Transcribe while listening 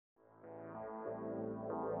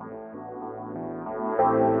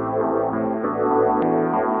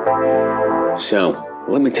So,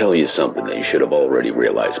 let me tell you something that you should have already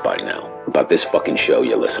realized by now about this fucking show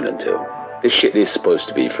you're listening to. This shit is supposed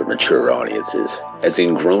to be for mature audiences, as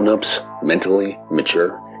in grown-ups, mentally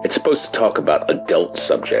mature. It's supposed to talk about adult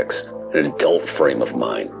subjects, an adult frame of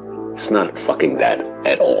mind. It's not fucking that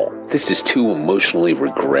at all. This is two emotionally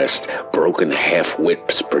regressed, broken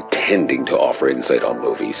half-wits pretending to offer insight on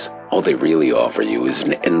movies. All they really offer you is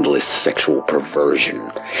an endless sexual perversion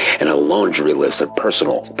and a laundry list of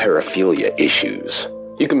personal paraphilia issues.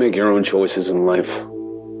 You can make your own choices in life,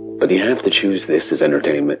 but you have to choose this as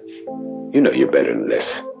entertainment. You know you're better than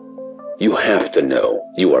this. You have to know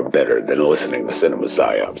you are better than listening to Cinema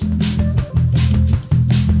Psyops.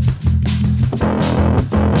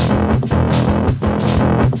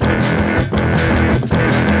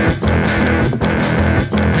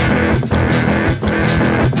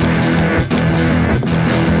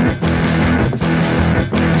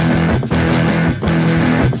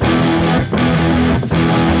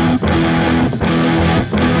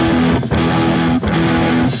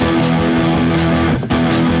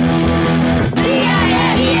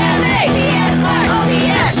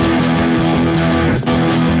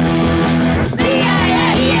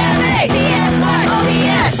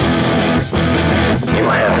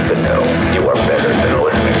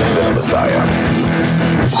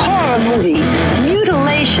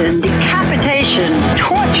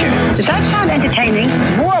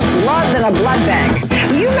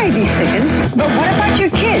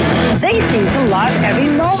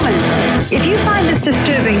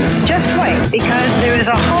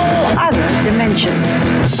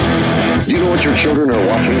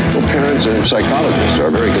 Psychologists are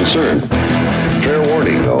very concerned. Fair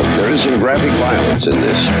warning, though, there is some graphic violence in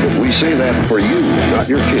this, but we say that for you, not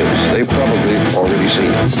your kids. They've probably already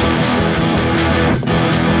seen it.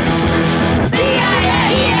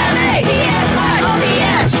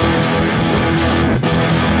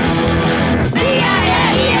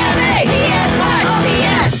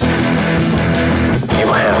 You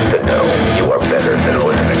have to know you are better than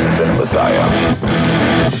listening to Cinema Psyops.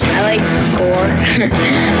 I like gore.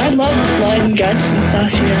 I love blood and guts and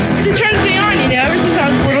stuff, you know. It turns me on, you know, ever since I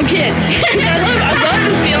was a little kid. I love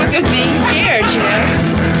the feeling of being scared, you know.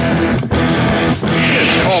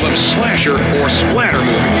 Kids call them slasher or splatter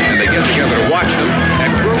movies, and they get together to watch them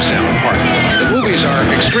at gross out parties. The movies are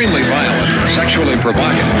extremely violent, sexually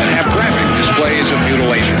provocative, and have graphic displays of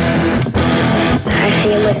mutilation. I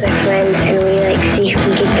see him with my friends, and we see who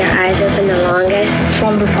can keep their eyes open the longest.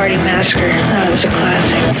 Slumber Party Massacre. That was a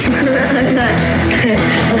classic.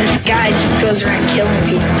 This guy just goes around killing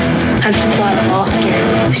people. That's the plot of all scary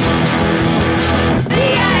movies.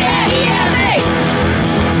 C-I-A-E-M-A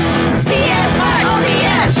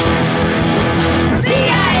P-S-Y-O-B-S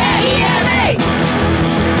C-I-A-E-M-A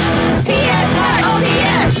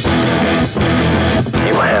P-S-Y-O-B-S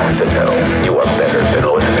You have to know you are better than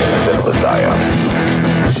listening to Cinema Psyops.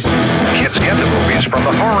 Kids get the movies from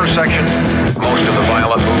the horror section. Most of the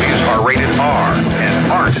violent movies are rated R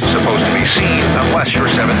and aren't supposed to be seen unless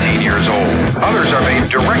you're 17 years old. Others are made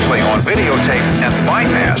directly on videotape and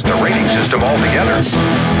bypass the rating system altogether.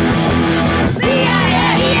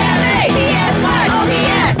 C-I-A-E-M-A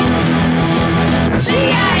P-S-Y-O-B-S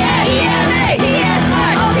C-I-A-E-M-A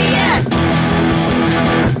P-S-Y-O-B-S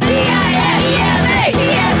C-I-A-E-M-A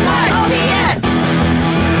P-S-Y-O-B-S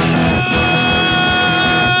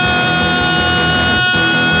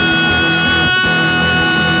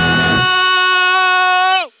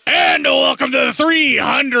And welcome to the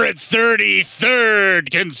 333rd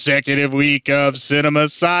consecutive week of Cinema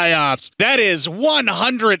Psyops. That is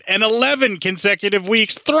 111 consecutive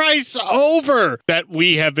weeks, thrice over, that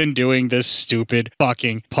we have been doing this stupid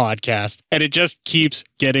fucking podcast. And it just keeps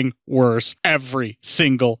getting worse every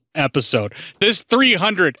single episode. This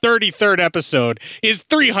 333rd episode is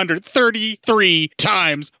 333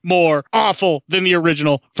 times more awful than the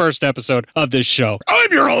original first episode of this show.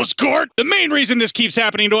 I'm your host, Cort. The main reason this keeps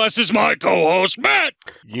happening to us is my co-host, Matt.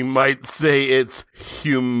 You might say it's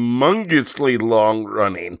humongously long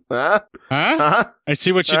running. Huh? I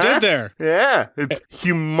see what you did there. Yeah, it's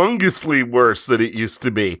humongously worse than it used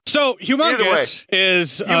to be. So, Humongous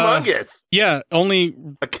is... Humongous. Yeah, only...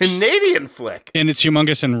 A Canadian flick. And it's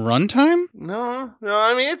humongous in runtime? No,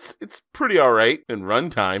 I mean, it's pretty all right in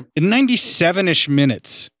runtime. In 97-ish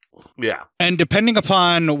minutes. Yeah. And depending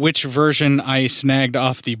upon which version I snagged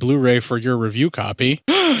off the Blu-ray for your review copy,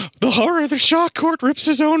 the horror, the shock, Cort rips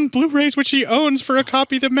his own Blu-rays, which he owns, for a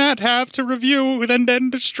copy that Matt have to review and then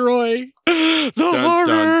destroy. The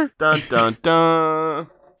horror. Dun, dun, dun.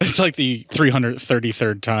 It's like the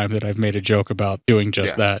 333rd time that I've made a joke about doing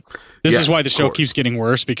just that. This is why the show keeps getting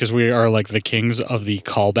worse, because we are like the kings of the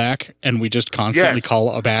callback, and we just constantly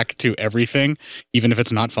call back to everything, even if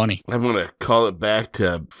it's not funny. I'm going to call it back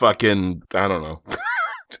to fucking, I don't know.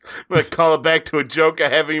 I'm going to call it back to a joke I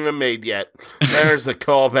haven't even made yet. There's a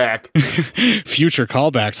callback. Future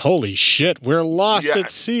callbacks. Holy shit. We're lost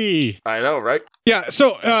at sea. I know, right? Yeah,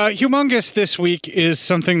 so Humongous this week is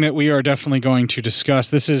something that we are definitely going to discuss.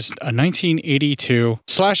 This is a 1982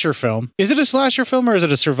 slasher film. Is it a slasher film or is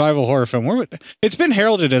it a survival horror film? It's been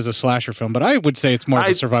heralded as a slasher film, but I would say it's more of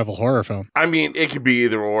a survival horror film. I mean, it could be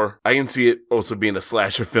either or. I can see it also being a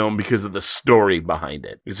slasher film because of the story behind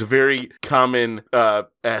it. It's a very common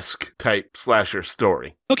esque type slasher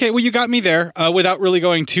story. Okay, well, you got me there. Without really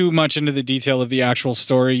going too much into the detail of the actual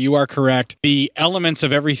story, you are correct. The elements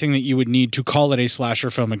of everything that you would need to call it a slasher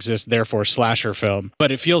film exist, therefore slasher film. But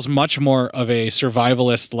it feels much more of a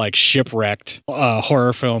survivalist, like shipwrecked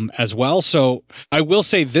horror film as well. So I will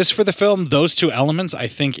say this for the film, those two elements, I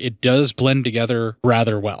think it does blend together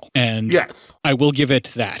rather well. And I will give it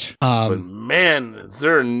that. But man, is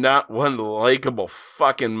there not one likable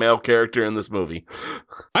fucking male character in this movie?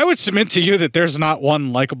 I would submit to you that there's not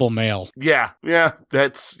one likable male. Yeah. I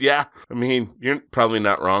mean, you're probably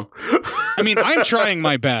not wrong. I mean, I'm trying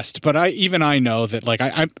my best, but I know that, like,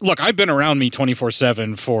 I've been around me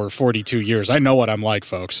 24/7 for 42 years. I know what I'm like,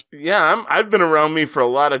 folks. Yeah, I've been around me for a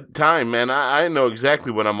lot of time, man. I know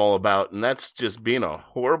exactly what I'm all about, and that's just being a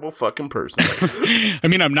horrible fucking person. I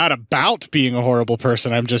mean, I'm not about being a horrible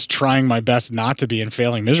person. I'm just trying my best not to be and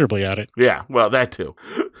failing miserably at it. Yeah, well, that too.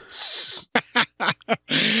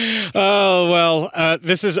 Oh, well,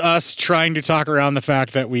 this is us trying to talk around the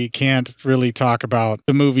fact that we can't really talk about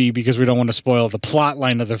the movie because we don't want to spoil the plot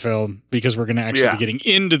line of the film, because we're going to actually be getting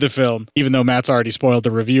into the film, even though Matt's already spoiled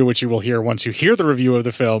the review, which you will hear once you hear the review of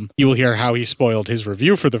the film. You will hear how he spoiled his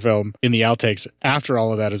review for the film in the outtakes after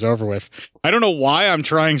all of that is over with. I don't know why I'm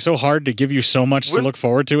trying so hard to give you so much to look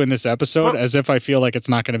forward to in this episode, as if I feel like it's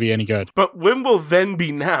not going to be any good. But when will then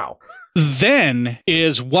be now? Then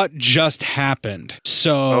is what just happened.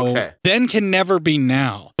 So then can never be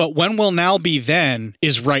now. But when will now be then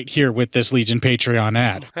is right here with this Legion Patreon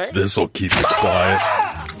ad. This'll keep it quiet.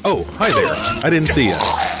 Oh, hi there. I didn't see you.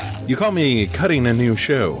 You caught me cutting a new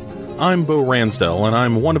show. I'm Bo Ransdell, and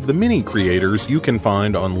I'm one of the many creators you can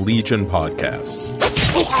find on Legion Podcasts.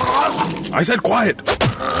 I said quiet!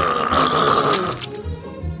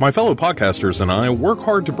 My fellow podcasters and I work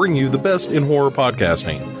hard to bring you the best in horror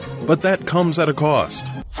podcasting, but that comes at a cost.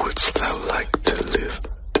 Wouldst thou like to live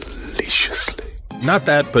deliciously? Not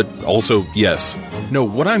that, but also yes. No,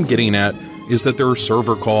 what I'm getting at is that there are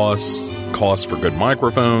server costs, costs for good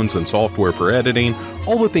microphones and software for editing,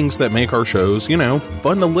 all the things that make our shows,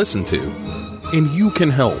 fun to listen to. And you can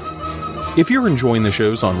help. If you're enjoying the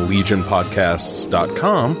shows on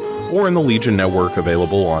legionpodcasts.com or in the Legion Network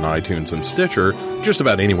available on iTunes and Stitcher, just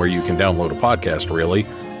about anywhere you can download a podcast, really,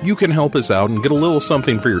 you can help us out and get a little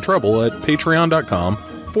something for your trouble at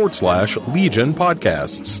patreon.com/Legion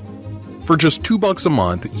Podcasts. For just $2 a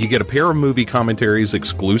month, you get a pair of movie commentaries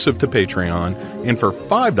exclusive to Patreon, and for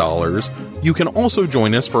 $5, you can also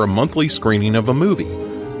join us for a monthly screening of a movie.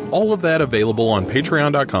 All of that available on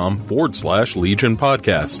patreon.com/Legion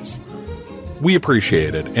Podcasts. We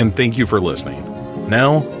appreciate it, and thank you for listening.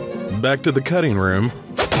 Now, back to the cutting room.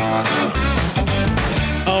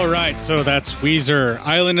 All right, so that's Weezer,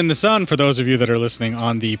 Island in the Sun, for those of you that are listening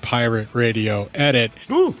on the Pirate Radio edit.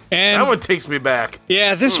 Ooh, and that one takes me back.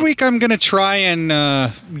 Yeah, this week I'm going to try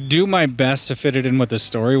and do my best to fit it in with the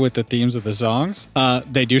story, with the themes of the songs.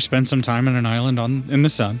 They do spend some time in an island in the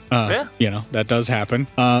sun. That does happen.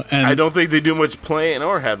 And I don't think they do much playing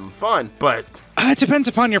or having fun, but... it depends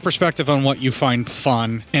upon your perspective on what you find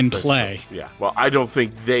fun and play. Yeah, well, I don't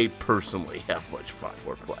think they personally have much fun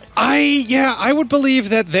or play. I would believe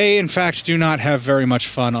that they, in fact, do not have very much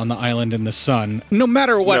fun on the island in the sun, no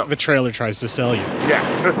matter what the trailer tries to sell you.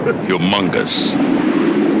 Yeah. Humongous.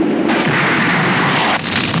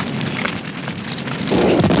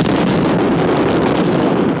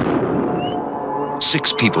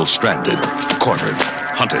 Six people stranded, cornered,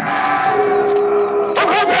 hunted.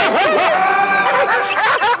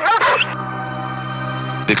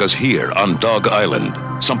 Because here on Dog Island,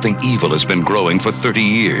 something evil has been growing for 30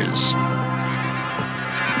 years.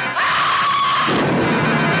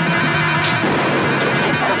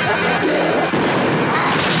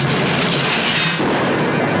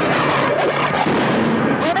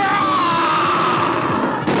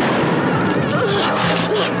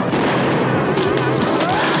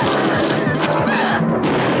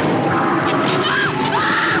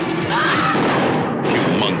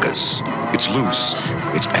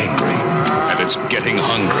 angry, and it's getting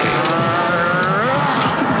hungry.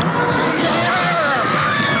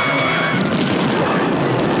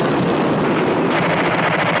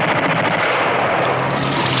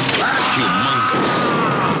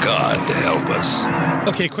 Humongous. God help us.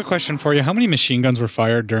 Okay, quick question for you. How many machine guns were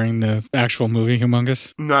fired during the actual movie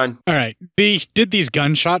Humongous? None. All right. They did these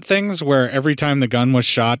gunshot things where every time the gun was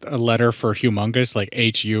shot, a letter for Humongous, like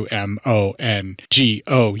Humongous,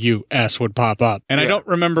 would pop up. And I don't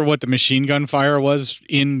remember what the machine gun fire was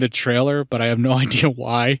in the trailer, but I have no idea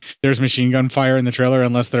why there's machine gun fire in the trailer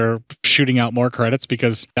unless they're shooting out more credits,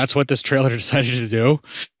 because that's what this trailer decided to do.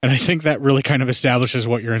 And I think that really kind of establishes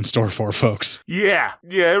what you're in store for, folks. Yeah,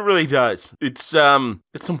 it really does. It's some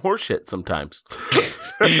horseshit sometimes.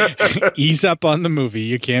 Ease up on the movie.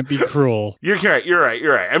 You can't be cruel. You're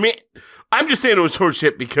right. I mean, I'm just saying it was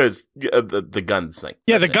horseshit because the guns thing.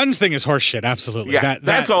 Yeah, the guns thing is horseshit. Absolutely. Yeah,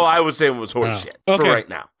 that's all I was saying was horseshit for right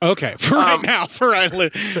now. Okay, for right now.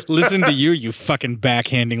 Listen to you fucking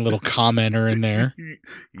backhanding little commenter in there.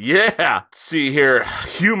 Yeah. Let's see here.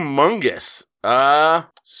 Humongous.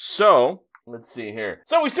 So let's see here.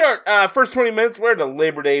 So we start first 20 minutes. We're at a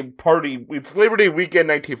Labor Day party. It's Labor Day weekend,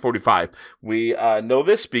 1945. We know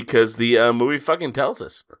this because the movie fucking tells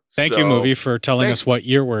us. Thank you, movie, for telling us what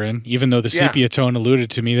year we're in, even though the sepia tone alluded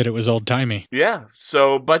to me that it was old-timey. Yeah,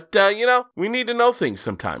 so, but, we need to know things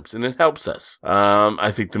sometimes, and it helps us.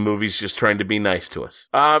 I think the movie's just trying to be nice to us.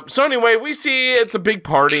 So anyway, we see it's a big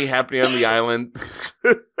party happening on the island,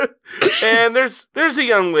 and there's a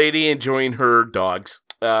young lady enjoying her dogs.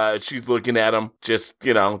 She's looking at them, just,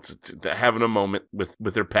 having a moment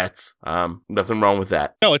with her pets. Nothing wrong with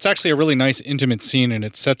that. No, it's actually a really nice, intimate scene, and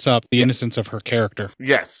it sets up the innocence of her character.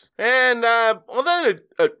 Yes. And, then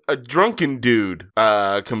a drunken dude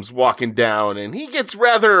comes walking down, and he gets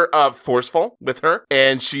rather forceful with her,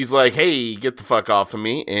 and she's like, hey, get the fuck off of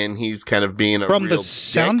me, and he's kind of being a From real the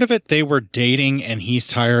sound dick. of it, they were dating, and he's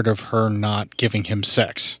tired of her not giving him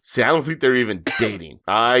sex. See, I don't think they're even dating.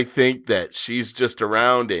 I think that she's just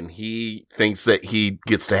around, and he thinks that he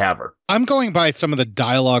gets to have her. I'm going by some of the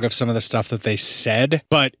dialogue of some of the stuff that they said,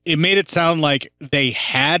 but it made it sound like they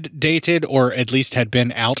had dated or at least had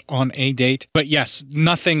been out on a date. But yes,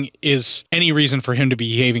 nothing is any reason for him to be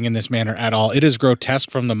behaving in this manner at all. It is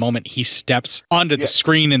grotesque from the moment he steps onto the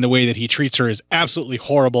screen, and the way that he treats her is absolutely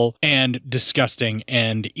horrible and disgusting,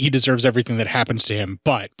 and he deserves everything that happens to him.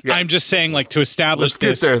 But I'm just saying, like, to establish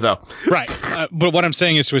Let's get there, though. Right. But what I'm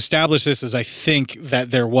saying is to establish this is I think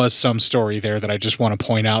that there was some story there that I just want to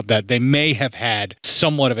point out that they may have had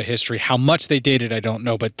somewhat of a history. How much they dated, I don't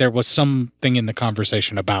know, but there was something in the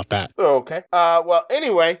conversation about that. Okay. Well,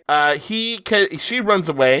 anyway, she runs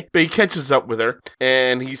away, but he catches up with her,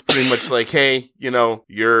 and he's pretty much like, hey,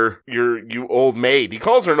 you old maid. He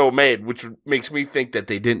calls her an old maid, which makes me think that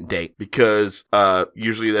they didn't date, because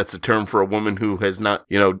usually that's a term for a woman who has not,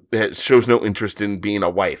 shows no interest in being a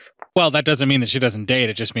wife. Well, that doesn't mean that she doesn't date.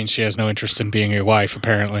 It just means she has no interest in being a wife,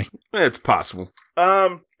 apparently. It's possible.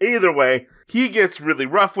 Either way, he gets really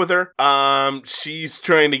rough with her. She's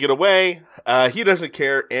trying to get away. He doesn't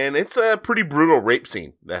care, and it's a pretty brutal rape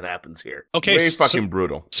scene that happens here. Okay, way fucking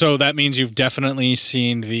brutal. So that means you've definitely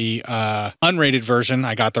seen the unrated version.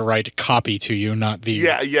 I got the right copy to you, not the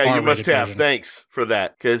you must have. version. Thanks for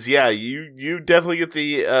that, because you definitely get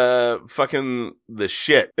the fucking the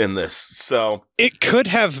shit in this. So it could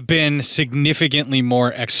have been significantly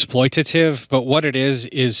more exploitative, but what it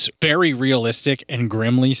is very realistic and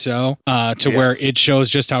grimly so, where it shows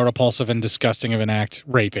just how repulsive and disgusting of an act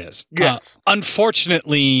rape is. Yes.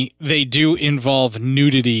 Unfortunately, they do involve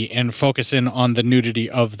nudity and focus in on the nudity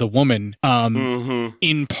of the woman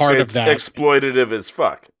in part of that. It's exploitative as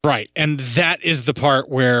fuck. Right. And that is the part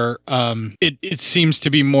where it seems to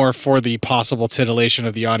be more for the possible titillation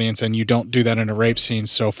of the audience, and you don't do that in a rape scene,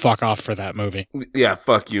 so fuck off for that movie. Yeah,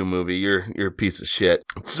 fuck you, movie. You're a piece of shit.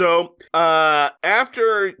 So,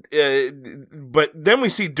 after, but then we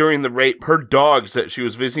see during the rape, her dogs that she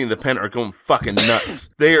was visiting the pen are going fucking nuts.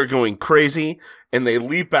 They are going crazy, and they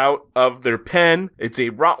leap out of their pen. It's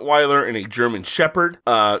a Rottweiler and a German Shepherd,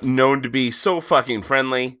 known to be so fucking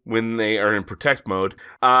friendly when they are in protect mode.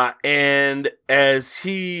 And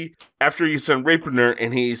after he's done raping her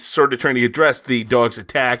and he's sort of trying to get dressed, the dogs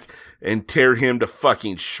attack and tear him to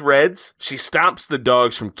fucking shreds. She stops the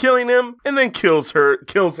dogs from killing him and then kills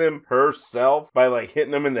him herself by like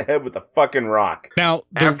hitting him in the head with a fucking rock. Now,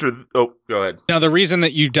 go ahead. Now, the reason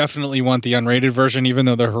that you definitely want the unrated version, even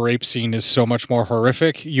though the rape scene is so much more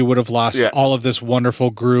horrific, you would have lost all of this wonderful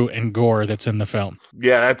grue and gore that's in the film.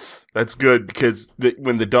 Yeah, that's good, because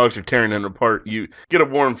when the dogs are tearing him apart, you get a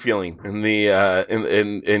warm feeling, and the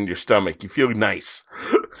in your stomach. You feel nice.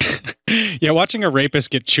 Yeah, watching a rapist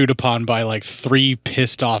get chewed upon by like 3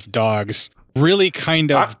 pissed off dogs really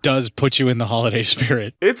kind of does put you in the holiday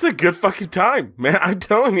spirit. It's a good fucking time, man. I'm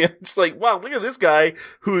telling you. It's like, wow, look at this guy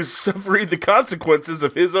who's suffering the consequences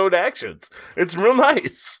of his own actions. It's real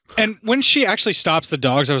nice. And when she actually stops the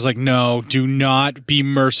dogs, I was like, no, do not be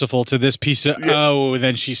merciful to this piece of... Yeah. Oh,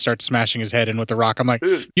 then she starts smashing his head in with the rock. I'm like,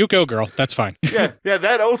 you go, girl. That's fine. Yeah,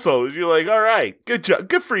 that also. You're like, all right, good job.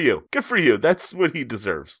 Good for you. Good for you. That's what he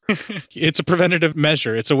deserves. It's a preventative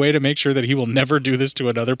measure. It's a way to make sure that he will never do this to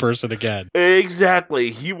another person again. Exactly.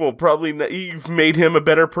 He will probably... You've made him a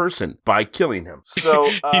better person by killing him. So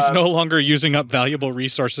he's no longer using up valuable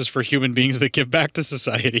resources for human beings that give back to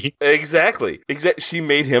society. Exactly. She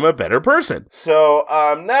made him a better person. So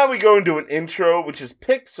now we go into an intro, which is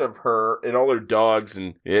pics of her and all her dogs,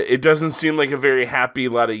 and it doesn't seem like a very happy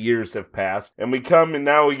lot of years have passed. And we come and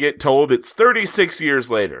now we get told it's 36 years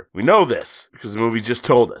later. We know this because the movie just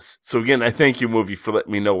told us. So again, I thank you, movie, for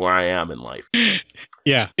letting me know where I am in life.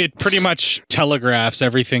 Yeah, it pretty much telegraphs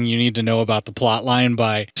everything you need to know about the plot line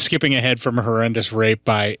by skipping ahead from a horrendous rape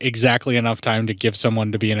by exactly enough time to give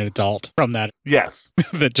someone to be an adult from that. Yes.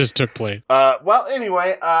 That just took place. Well,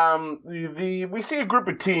 anyway, we see a group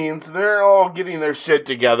of teens. They're all getting their shit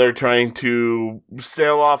together, trying to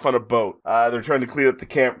sail off on a boat. They're trying to clean up the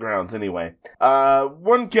campgrounds anyway.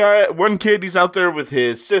 One kid, he's out there with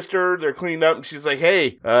his sister. They're cleaning up, and she's like,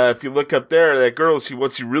 hey, if you look up there, that girl, she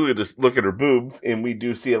wants you really to look at her boobs, and we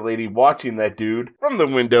do see a lady watching that dude from the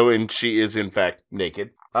window, and she is in fact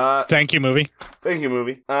naked. Thank you, movie. Thank you,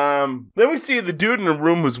 movie. Then we see the dude in the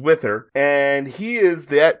room who's with her, and he is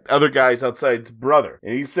that other guy's outside's brother.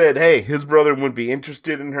 And he said, hey, his brother wouldn't be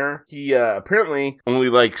interested in her. He apparently only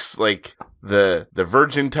likes like the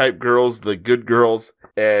virgin type girls, the good girls.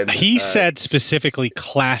 And he said specifically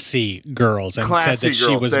classy girls, and said that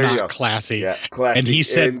she was not classy. Yeah, classy. And he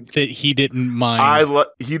said that he didn't mind.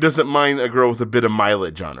 He doesn't mind a girl with a bit of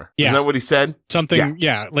mileage on her. Yeah. Isn't that what he said? Something,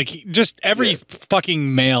 yeah. Like, just every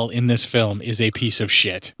fucking male in this film is a piece of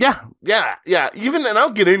shit. Yeah. Even, and I'll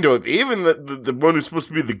get into it, even the one who's supposed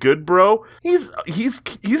to be the good bro, he's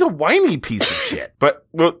a whiny piece of shit. But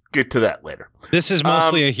we'll get to that later. This is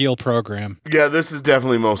mostly a heel program. Yeah, this is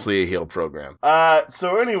definitely mostly a heel program.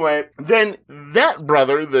 So anyway, then that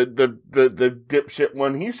brother, the dipshit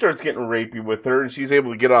one, he starts getting rapey with her, and she's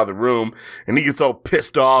able to get out of the room, and he gets all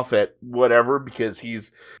pissed off at whatever, because he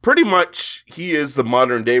is the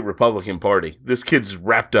modern day Republican Party. This kid's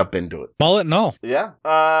wrapped up into it. Bullet and all. Yeah.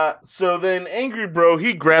 So then angry bro,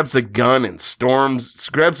 he grabs a gun and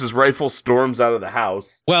grabs his rifle, storms out of the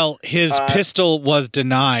house. Well, his pistol was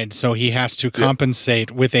denied, so he has to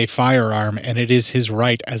compensate with a firearm, and it is his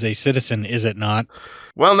right as a citizen, is it not?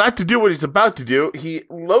 Well, not to do what he's about to do, he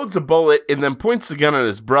loads a bullet and then points the gun at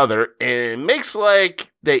his brother and makes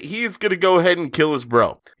like that he's going to go ahead and kill his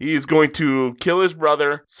bro. He's going to kill his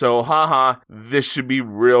brother, so haha, this should be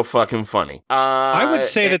real fucking funny. I would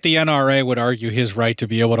say that the NRA would argue his right to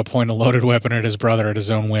be able to point a loaded weapon at his brother at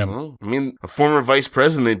his own whim. Well, I mean, a former vice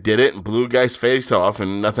president did it and blew a guy's face off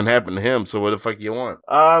and nothing happened to him, so what the fuck you want?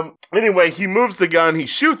 Anyway, he moves the gun, he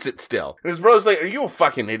shoots it still. And his brother's like, are you a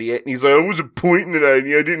fucking idiot? And he's like, I wasn't pointing it at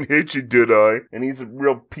you, I didn't hit you, did I? And he's a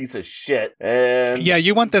real piece of shit. And yeah,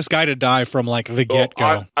 you want this guy to die from like the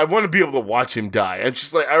get-go. I want to be able to watch him die. And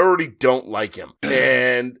just like, I already don't like him.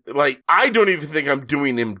 And like, I don't even think I'm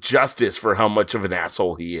doing him justice for how much of an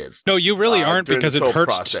asshole he is. No, you really aren't, because it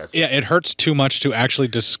hurts. Yeah, it hurts too much to actually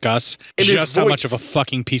discuss just how much of a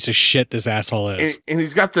fucking piece of shit this asshole is. And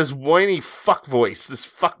he's got this whiny fuck voice, this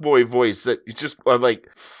fuckboy voice that is just like,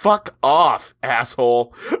 fuck off,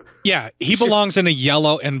 asshole. Yeah, he belongs in a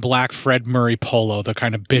yellow and black Fred Murray polo, the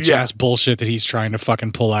kind of bitch-ass bullshit that he's trying to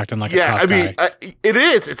fucking pull acting like a tough guy. I mean, it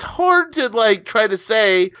is. It's hard to like try to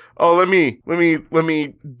say, oh, let me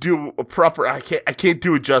do a proper. I can't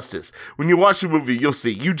do it justice. When you watch the movie, you'll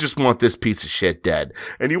see. You just want this piece of shit dead,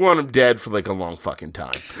 and you want him dead for like a long fucking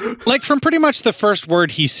time. Like from pretty much the first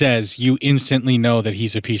word he says, you instantly know that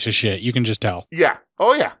he's a piece of shit. You can just tell. Yeah.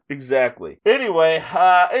 Oh, yeah, exactly. Anyway,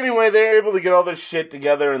 they're able to get all this shit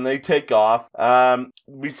together and they take off.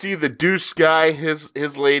 We see the douche guy,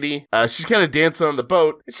 his lady. She's kind of dancing on the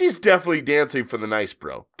boat. She's definitely dancing for the nice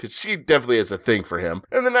bro, because she definitely has a thing for him.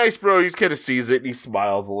 And the nice bro, he's kind of sees it and he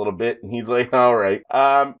smiles a little bit and he's like, all right.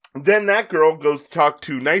 Then that girl goes to talk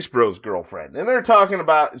to nice bro's girlfriend. And they're talking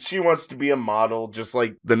about she wants to be a model, just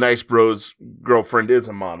like the nice bro's girlfriend is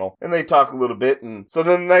a model. And they talk a little bit. And so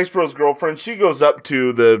then the nice bro's girlfriend, she goes up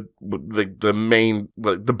to the the main,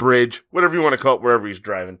 the bridge, whatever you want to call it, wherever he's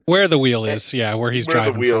driving. Where the wheel is, where he's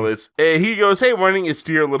driving. Where the wheel from. is. And he goes, hey, why don't you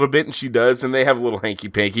steer a little bit? And she does, and they have a little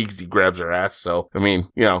hanky-panky because he grabs her ass. So, I mean,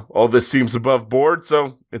 all this seems above board,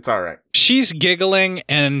 so it's all right. She's giggling,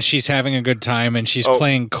 and she's having a good time, and she's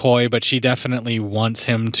playing coy, but she definitely wants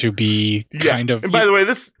him to be kind of... And by the way,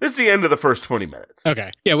 this is the end of the first 20 minutes.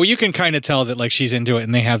 Okay. Yeah, well, you can kind of tell that, like, she's into it,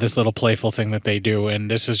 and they have this little playful thing that they do,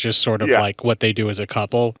 and this is just sort of like what they do as a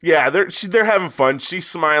couple. Yeah, they're having fun. She's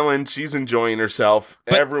smiling. She's enjoying herself.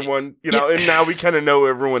 But, everyone, and now we kind of know who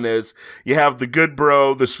everyone is. You have the good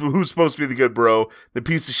bro, who's supposed to be the good bro, the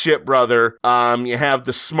piece of shit brother. You have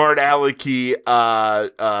the smart alecky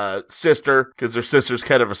sister, because their sister's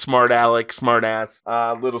kind of a smart ass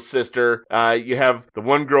little sister. You have the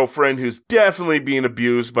one girlfriend who's definitely being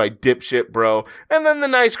abused by dipshit bro, and then the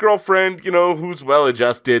nice girlfriend, who's well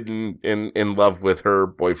adjusted and in love with her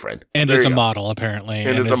boyfriend, and is a model apparently,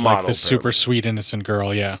 and is a model, like this super sweet innocent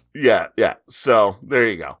girl. Yeah. So there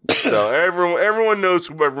you go. So everyone knows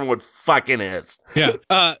who everyone fucking is. Yeah.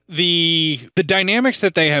 The dynamics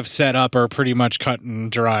that they have set up are pretty much cut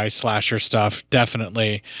and dry slasher stuff.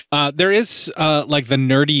 Definitely. There is like the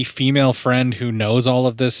nerdy female friend who knows all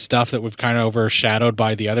of this stuff that we've kind of overshadowed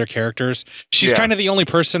by the other characters. She's kind of the only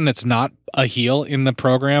person that's not a heel in the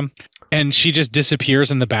program. And she just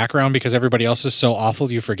disappears in the background because everybody else is so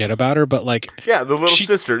awful you forget about her. But like, the little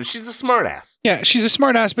sister, she's a smart ass. Yeah, she's a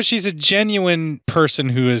smart ass, but she's a genuine person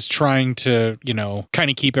who is trying to, kind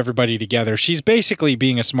of keep everybody together. She's basically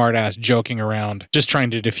being a smart ass, joking around, just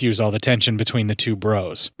trying to diffuse all the tension between the two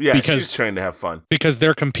bros. Yeah, because she's trying to have fun. Because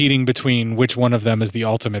they're competing between which one of them is the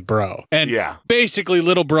ultimate bro. And basically,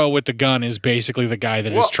 little bro with the gun is basically the guy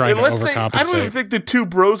that is trying to overcompensate. I don't even think the two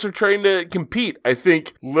bros are trying to compete. I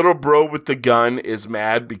think little bro with the gun is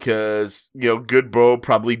mad because, good bro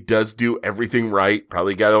probably does do everything right,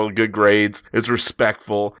 probably got all good grades, is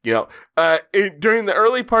respectful, during the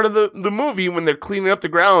early part of the movie when they're cleaning up the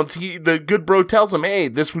grounds, the good bro tells him, hey,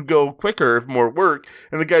 this would go quicker if more work,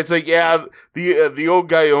 and the guy's like, the old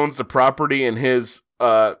guy owns the property and his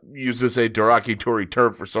uses a derogatory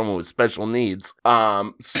term for someone with special needs.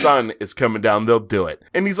 Son is coming down, they'll do it.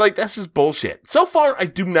 And he's like, that's just bullshit. So far, I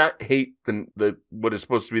do not hate the what is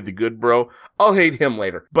supposed to be the good bro. I'll hate him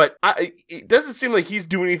later. But it doesn't seem like he's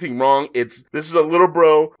doing anything wrong. This is a little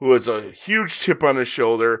bro who has a huge chip on his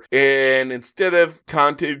shoulder, and instead of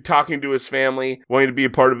talking to his family, wanting to be a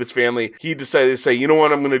part of his family, he decided to say, you know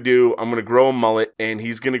what I'm going to do? I'm going to grow a mullet, and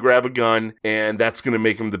he's going to grab a gun, and that's going to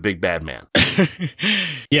make him the big bad man.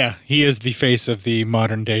 Yeah, he is the face of the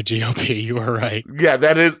modern day GOP. You are right. Yeah,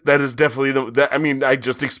 that is definitely I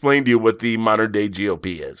just explained to you what the modern day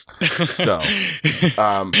GOP is. So,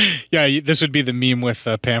 this would be the meme with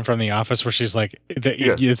Pam from The Office where she's like,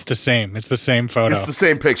 it's the same. It's the same photo. It's the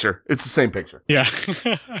same picture. Yeah.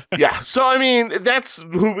 Yeah. So, that's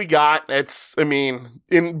who we got.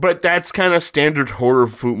 But that's kind of standard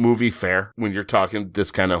horror movie fare when you're talking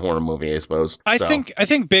this kind of horror movie, I suppose. I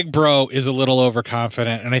think Big Bro is a little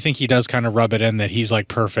overconfident, and I think he does kind of rub it in that he's like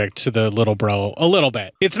perfect to the little bro a little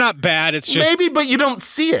bit. It's not bad. It's just maybe, but you don't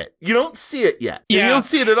see it. You don't see it yet. Yeah. You don't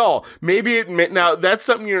see it at all. Maybe now that's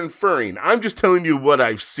something you're inferring. I'm just telling you what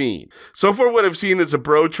I've seen. So far, what I've seen is a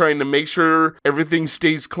bro trying to make sure everything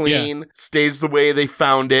stays clean, stays the way they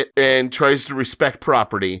found it, and tries to respect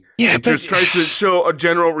property. Yeah, but just tries to show a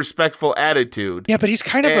general respectful attitude. Yeah, but he's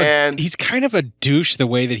kind of a douche the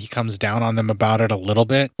way that he comes down on them about it a little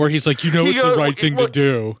bit, where he's like, it's the right thing to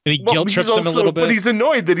do, and he guilt trips them a little bit. But he's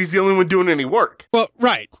annoyed that he's the only one doing any work. Well,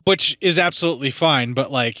 right, which is absolutely fine.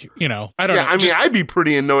 But I don't know. I'd be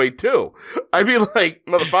pretty annoyed too. I'd be like,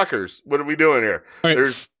 motherfuckers, what are we doing here? Right.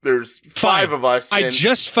 There's five of us. I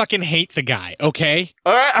just fucking hate the guy. Okay.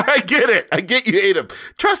 All right, I get it. I get you hate him.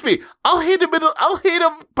 Trust me, I'll hate him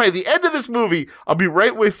by the end of this movie. I'll be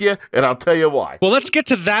right with you, and I'll tell you why. Well, let's get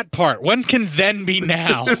to that part. When can then be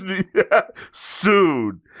now?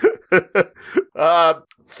 Soon.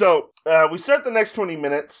 So we start the next 20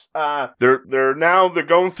 minutes. They're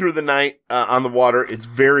going through the night on the water. It's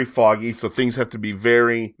very foggy, so things have to be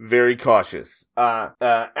very, very cautious.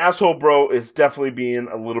 Asshole bro is definitely being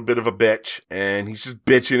a little bit of a bitch, and he's just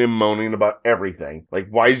bitching and moaning about everything. Like,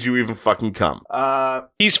 why did you even fucking come?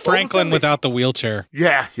 He's Franklin without the wheelchair.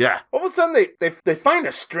 Yeah. All of a sudden, they find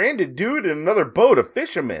a stranded dude in another boat, a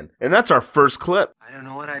fisherman, and that's our first clip. I don't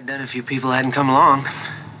know what I'd done if you people hadn't come along.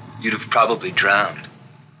 You'd have probably drowned.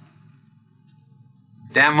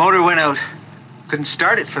 Damn motor went out. Couldn't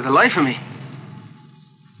start it for the life of me.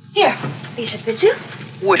 Here, these should fit you.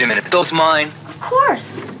 Wait a minute, those mine? Of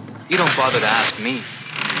course. You don't bother to ask me.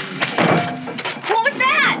 What was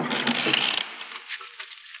that?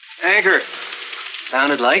 Tiger.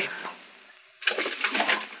 Sounded like.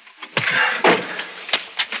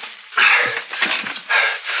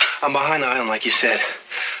 I'm behind the island, like you said.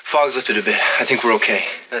 Fog's lifted a bit. I think we're okay.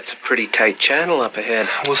 That's a pretty tight channel up ahead.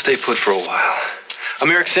 We'll stay put for a while. I'm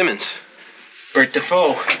Eric Simmons. Bert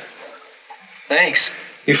Defoe. Thanks.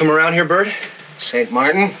 You from around here, Bert? St.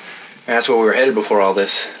 Martin? That's where we were headed before all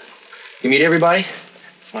this. You meet everybody?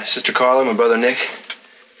 My sister Carla, my brother Nick,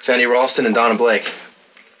 Sandy Ralston, and Donna Blake.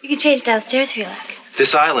 You can change downstairs if you like.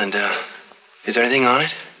 This island, is there anything on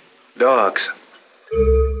it? Dogs.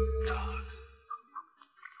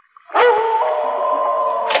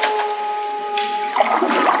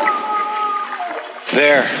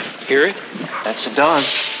 There. Hear it? That's the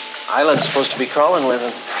dogs. Island's supposed to be crawling with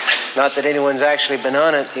them. Not that anyone's actually been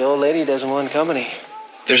on it. The old lady doesn't want company.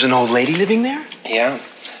 There's an old lady living there? Yeah.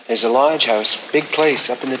 There's a lodge house. Big place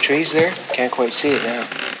up in the trees there. Can't quite see it now.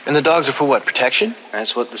 And the dogs are for what, protection?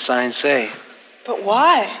 That's what the signs say. But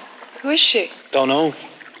why? Who is she? Don't know.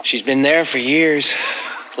 She's been there for years.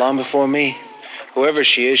 Long before me. Whoever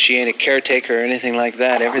she is, she ain't a caretaker or anything like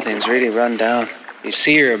that. Everything's really run down. You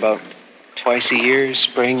see her about twice a year,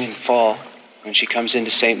 spring and fall, when she comes into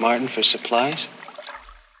St. Martin for supplies.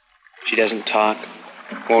 She doesn't talk,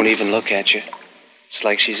 won't even look at you. It's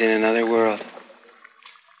like she's in another world.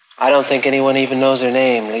 I don't think anyone even knows her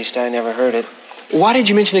name, at least I never heard it. Why did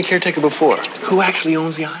you mention a caretaker before? Who actually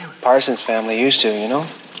owns the island? Parsons family used to, you know?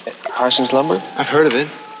 Parsons Lumber? I've heard of it.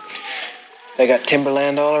 They got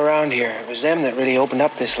timberland all around here. It was them that really opened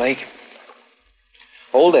up this lake.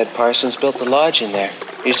 Old Ed Parsons built the lodge in there.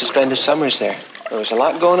 He used to spend his summers there. There was a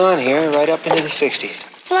lot going on here right up into the 60s.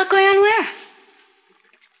 A lot going on where?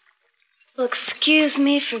 Well, excuse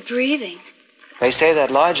me for breathing. They say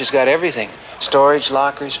that lodge has got everything. Storage,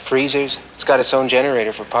 lockers, freezers. It's got its own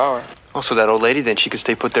generator for power. Oh, so that old lady, then she could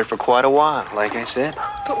stay put there for quite a while. Like I said.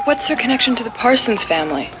 But what's her connection to the Parsons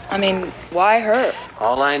family? I mean, why her?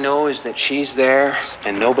 All I know is that she's there,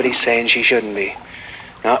 and nobody's saying she shouldn't be.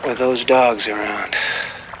 Not with those dogs around.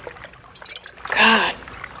 God.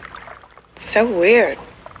 So weird.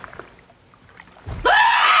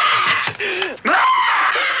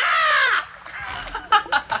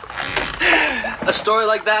 A story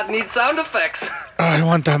like that needs sound effects. I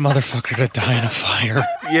want that motherfucker to die in a fire.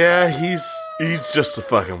 Yeah, he's just the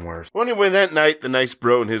fucking worst. Well, anyway, that night, the nice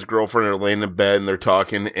bro and his girlfriend are laying in bed and they're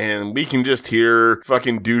talking, and we can just hear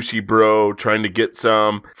fucking douchey bro trying to get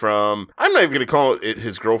some from, I'm not even going to call it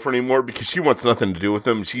his girlfriend anymore because she wants nothing to do with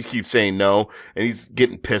him. She keeps saying no, and he's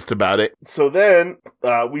getting pissed about it. So then,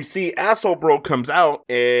 we see asshole bro comes out,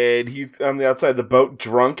 and he's on the outside of the boat,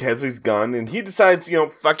 drunk, has his gun, and he decides,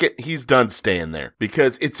 fuck it, he's done staying there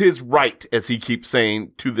because it's his right, as he keeps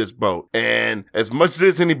saying, to this boat. And as much as it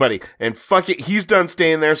is anybody, and fuck it, he's done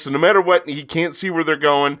staying there, so no matter what, he can't see where they're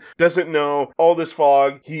going, doesn't know, all this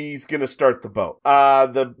fog, he's gonna start the boat.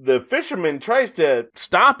 The fisherman tries to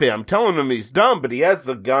stop him, telling him he's done, but he has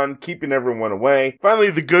the gun, keeping everyone away. Finally,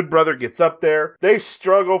 the good brother gets up there. They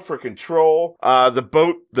struggle for control.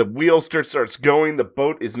 The wheel starts going, the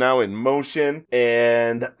boat is now in motion,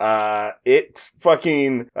 and it's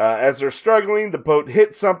fucking, as they're struggling, the boat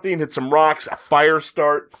hits something, hits some rocks, a fire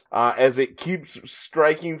starts. As it keeps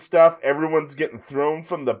striking stuff, everyone's getting thrown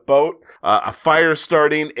from the boat. A fire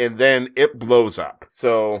starting, and then it blows up.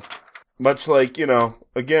 So, much like,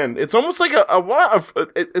 again, it's almost like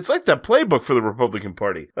it's like the playbook for the Republican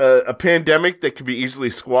Party. A pandemic that could be easily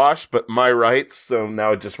squashed, but my rights, so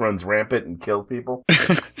now it just runs rampant and kills people.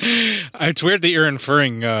 It's weird that you're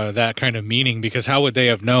inferring that kind of meaning, because how would they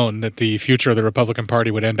have known that the future of the Republican Party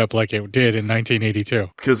would end up like it did in 1982?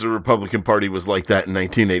 Because the Republican Party was like that in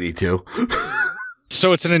 1982.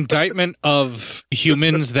 So it's an indictment of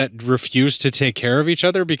humans that refuse to take care of each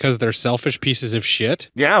other because they're selfish pieces of shit?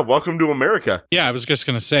 Yeah, welcome to America. Yeah, I was just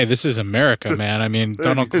going to say, this is America, man. I mean,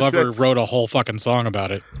 Donald Glover wrote a whole fucking song about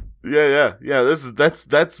it. Yeah.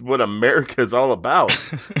 That's what America is all about.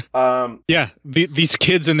 These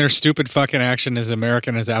kids and their stupid fucking action is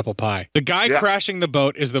American as apple pie. The guy crashing the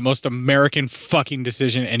boat is the most American fucking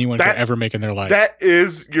decision anyone could ever make in their life. That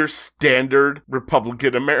is your standard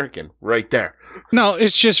Republican American right there. No,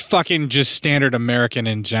 it's just standard American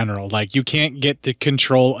in general. Like, you can't get the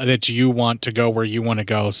control that you want to go where you want to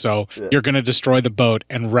go, so you're going to destroy the boat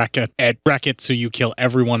and wreck it so you kill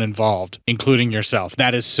everyone involved, including yourself.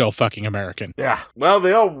 That is so fucking American. Yeah. Well,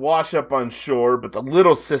 they all wash up on shore, but the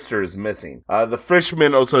little sister is missing. The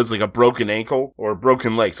fisherman also has like a broken ankle or a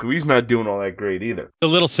broken leg, so he's not doing all that great either. The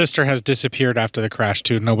little sister has disappeared after the crash,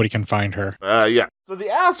 too. Nobody can find her. Yeah. So the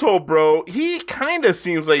asshole bro, he kind of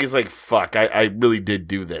seems like he's like, fuck, I really did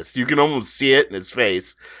do this. You can almost see it in his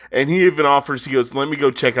face. And he even offers, he goes, let me go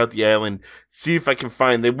check out the island, see if I can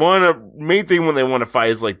find, main thing when they want to find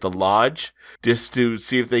is like the lodge, just to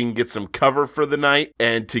see if they can get some cover for the night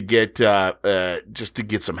and to get, just to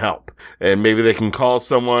get some help. And maybe they can call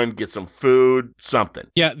someone, get some food, something.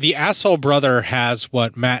 Yeah, the asshole brother has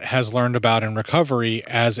what Matt has learned about in recovery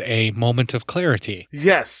as a moment of clarity.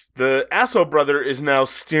 Yes, the asshole brother is now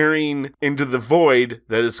staring into the void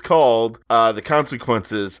that is called the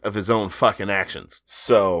consequences of his own fucking actions.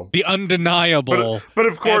 So the undeniable but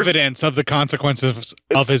of course, evidence of the consequences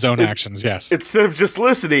of his own actions, yes. Instead of just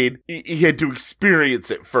listening, he had to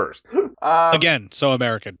experience it first. Again, so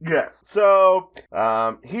American. Yes. So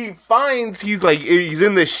he's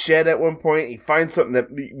in this shed at one point. He finds something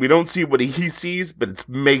that we don't see what he sees, but it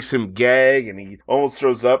makes him gag, and he almost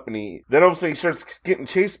throws up, and then all of a sudden he starts getting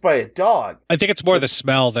chased by a dog. I think it's more the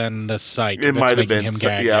smell than the sight. It might have been him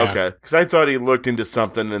gag. Yeah, okay. Because I thought he looked into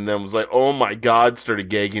something and then was like, oh my God, started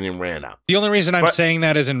gagging and ran out. The only reason I'm saying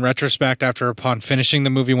that is in retrospect, upon finishing the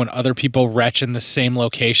movie, when other people retch in the same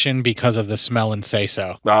location because of the smell and say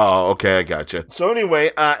so. Oh, okay, I gotcha. So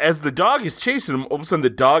anyway, as the dog is chasing him, all of a sudden the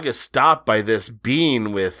dog is stopped by this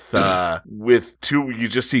being with two, you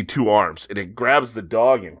just see two arms, and it grabs the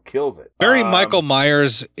dog and kills it. Very Michael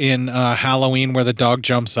Myers in Halloween, where the dog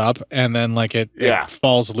jumps up and then like it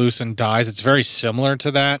falls loose and dies. It's very similar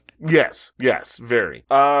to that. Yes, very.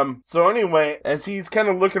 So anyway, as he's kind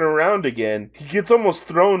of looking around again, he gets almost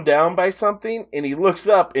thrown down by something, and he looks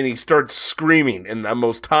up and he starts screaming in the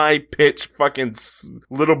most high-pitched fucking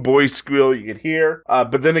little boy squeal you could hear.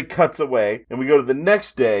 But then it cuts away, and we go to the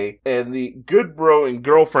next day, and the good bro and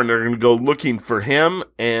girlfriend are going to go looking for him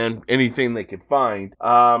and anything they could find.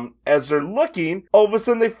 As they're looking, all of a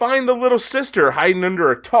sudden they find the little sister hiding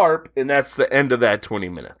under a tarp, and that's the end of that 20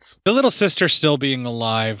 minutes. The little sister still being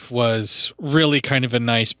alive was really kind of a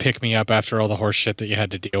nice pick-me-up after all the horse shit that you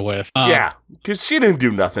had to deal with. Yeah, because she didn't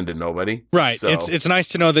do nothing to nobody. Right. So. It's nice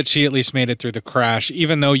to know that she at least made it through the crash,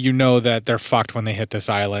 even though you know that they're fucked when they hit this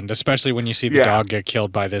island, especially when you see the dog get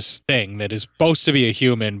killed by this thing that is supposed to be a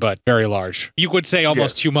human, but very large. You would say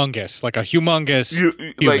almost humongous, like a humongous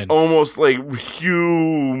human. Like almost like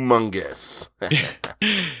humongous.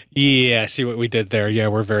 Yeah, see what we did there. Yeah,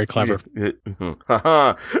 we're very clever. We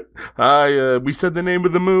said the name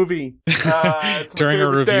of the movie. During a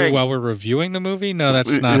review while we're reviewing the movie? No, that's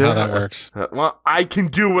not how that works. Well, I can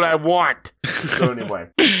do what I want. So anyway.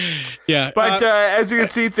 Yeah. But as you can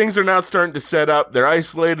see, things are now starting to set up. They're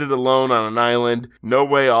isolated alone on an island. No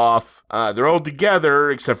way off. They're all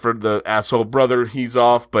together, except for the asshole brother. He's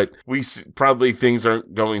off, but probably things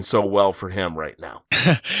aren't going so well for him right now.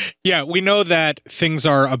 Yeah, we know that things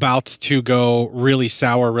are about to go really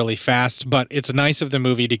sour really fast, but it's nice of the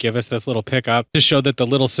movie to give us this little pickup to show that the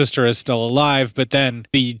little sister is still alive, but then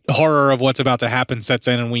the horror of what's about to happen sets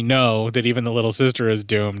in, and we know that even the little sister is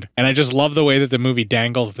doomed. And I just love the way that the movie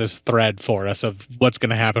dangles this thread for us of what's going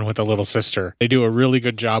to happen with the little sister. They do a really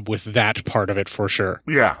good job with that part of it for sure.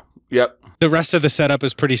 Yeah. Yep. The rest of the setup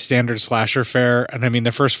is pretty standard slasher fare. And I mean,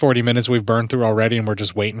 the first 40 minutes we've burned through already, and we're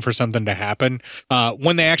just waiting for something to happen.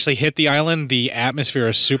 When they actually hit the island, the atmosphere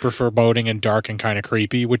is super foreboding and dark and kind of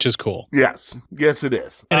creepy, which is cool. Yes. Yes, it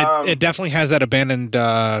is. And it definitely has that abandoned,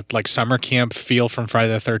 like summer camp feel from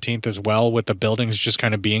Friday the 13th as well, with the buildings just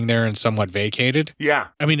kind of being there and somewhat vacated. Yeah.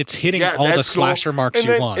 I mean, it's hitting all the slasher marks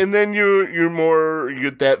you want. And then you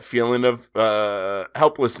get that feeling of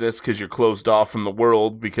helplessness because you're closed off from the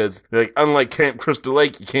world, because like, unlike Camp Crystal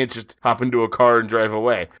Lake, you can't just hop into a car and drive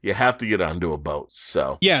away. You have to get onto a boat.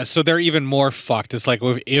 So yeah, so they're even more fucked. It's like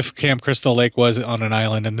if Camp Crystal Lake was on an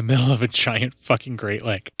island in the middle of a giant fucking Great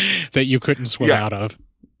Lake that you couldn't swim out of.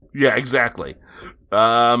 Yeah, exactly.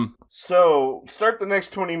 So start the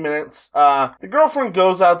next 20 minutes. The girlfriend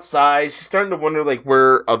goes outside. She's starting to wonder like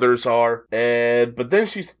where others are, but then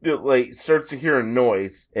she like starts to hear a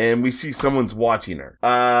noise, and we see someone's watching her.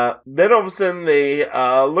 Then all of a sudden they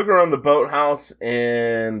look around the boathouse,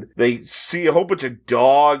 and they see a whole bunch of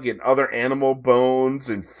dog and other animal bones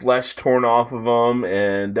and flesh torn off of them,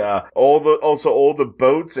 and all the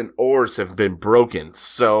boats and oars have been broken.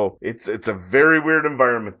 So it's a very weird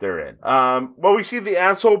environment they're in. Well, we see the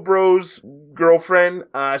asshole bro's girlfriend.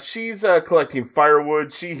 She's collecting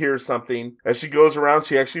firewood. She hears something. As she goes around,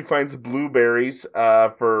 she actually finds blueberries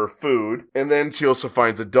for food. And then she also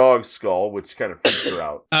finds a dog skull, which kind of freaks her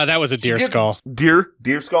out. That was a deer skull. Deer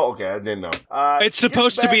skull? Okay, I didn't know. It's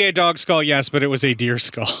supposed to be a dog skull, yes, but it was a deer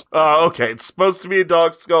skull. Okay. It's supposed to be a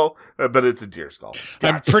dog skull, but it's a deer skull.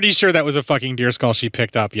 Gotcha. I'm pretty sure that was a fucking deer skull she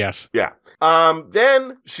picked up, yes. Yeah.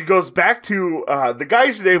 Then she goes back to, the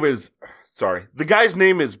guy's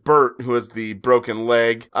name is Bert, who has the broken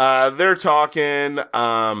leg. They're talking,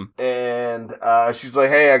 and she's like,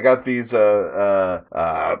 hey, I got these, the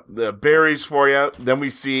berries for you. Then we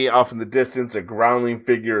see off in the distance, a growling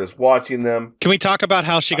figure is watching them. Can we talk about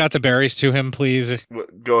how she got the berries to him, please?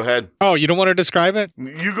 Go ahead. Oh, you don't want to describe it?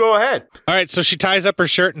 You go ahead. All right, so she ties up her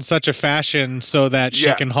shirt in such a fashion so that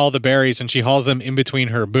she can haul the berries, and she hauls them in between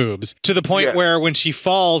her boobs, to the point where when she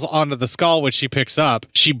falls onto the skull, which she picks up,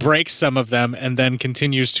 she breaks some of them and then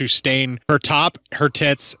continues to stain her top, her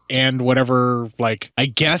tits, and whatever, like, I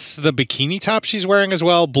guess the bikini top she's wearing as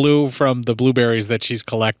well, blue from the blueberries that she's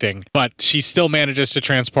collecting. But she still manages to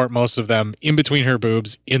transport most of them in between her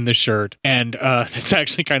boobs in the shirt. And it's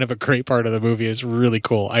actually kind of a great part of the movie. It's really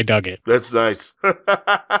cool. I dug it. That's nice.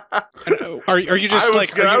 Are you just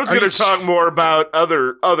I was going to talk more about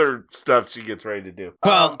other stuff she gets ready to do.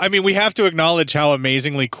 Well, I mean, we have to acknowledge how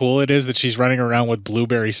amazingly cool it is that she's running around with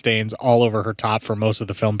blueberry stains all over her top for most of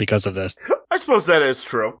the film because of this. I suppose that is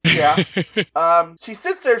true. Yeah. She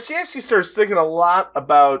sits there. She actually starts thinking a lot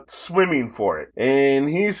about swimming for it. And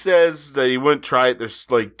he says that he wouldn't try it.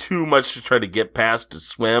 There's like too much to try to get past to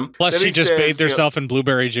swim. Plus, she just bathed herself in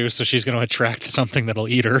blueberry juice, so she's going to attract something that'll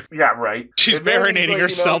eat her. Yeah, right. She's marinating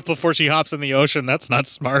herself before she hops in the ocean. That's not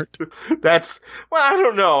smart. Well, I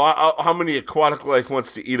don't know how many aquatic life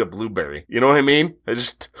wants to eat a blueberry. You know what I mean?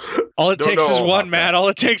 All it takes is one, Matt. All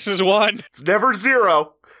it takes is one. It's never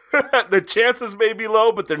zero. The chances may be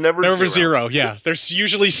low, but they're never zero. Yeah, there's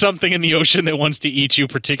usually something in the ocean that wants to eat you,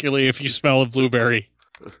 particularly if you smell a blueberry.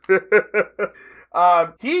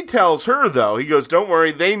 He tells her, though, he goes, don't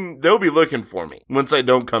worry, they'll be looking for me once I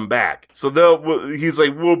don't come back. So he's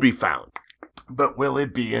like, we'll be found. But will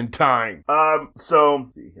it be in time? So,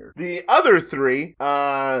 let's see here. The other three,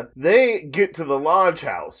 they get to the lodge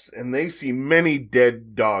house and they see many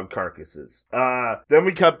dead dog carcasses. Then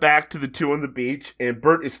we cut back to the two on the beach and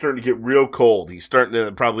Bert is starting to get real cold. He's starting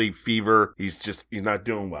to probably fever. He's not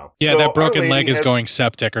doing well. Yeah, so that broken leg is going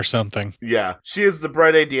septic or something. Yeah. She has the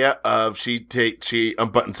bright idea of she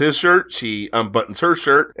unbuttons his shirt, she unbuttons her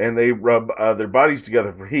shirt, and they rub their bodies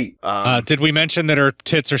together for heat. Did we mention that her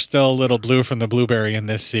tits are still a little blue from the blueberry in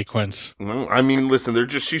this sequence? Well, I mean, listen,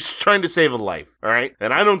 she's trying to save a life, all right?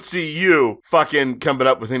 And I don't see you fucking coming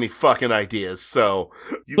up with any fucking ideas, so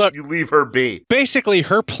you leave her be. Basically,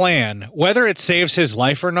 her plan, whether it saves his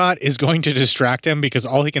life or not, is going to distract him because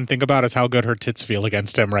all he can think about is how good her tits feel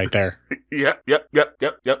against him right there. Yep.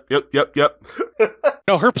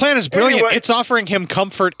 No, her plan is brilliant. Anyway. It's offering him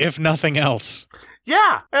comfort, if nothing else.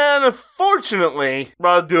 Yeah, and unfortunately,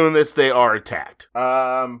 while doing this, they are attacked.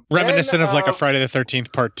 Reminiscent of like a Friday the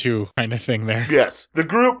 13th Part 2 kind of thing there. Yes. The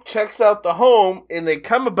group checks out the home, and they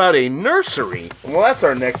come about a nursery. Well, that's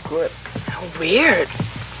our next clip. How weird.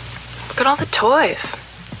 Look at all the toys.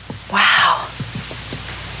 Wow.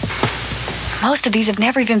 Most of these have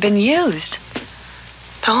never even been used.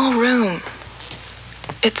 The whole room.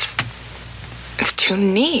 It's too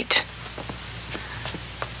neat.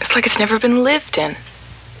 It's like it's never been lived in.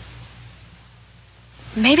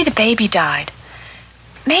 Maybe the baby died.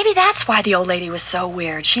 Maybe that's why the old lady was so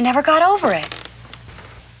weird. She never got over it.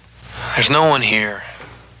 There's no one here.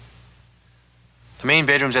 The main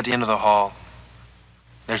bedroom's at the end of the hall.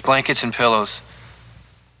 There's blankets and pillows.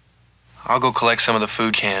 I'll go collect some of the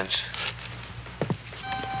food cans.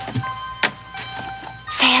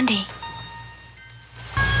 Sandy.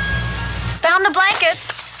 Found the blankets.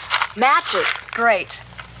 Matches. Great.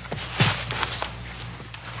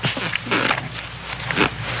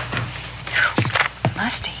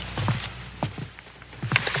 Musty.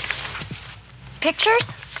 Pictures?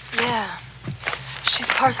 Yeah. She's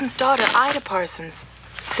Parsons' daughter, Ida Parsons.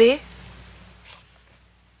 See?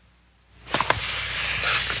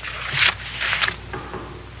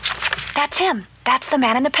 That's him. That's the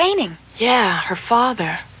man in the painting. Yeah, her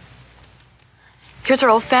father. Here's her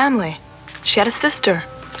whole family. She had a sister.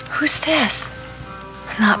 Who's this?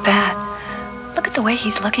 Not bad. Look at the way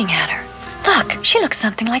he's looking at her. Look, she looks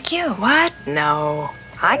something like you. What? No,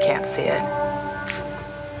 I can't see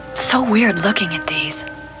it. So weird looking at these.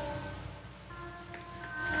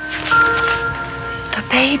 The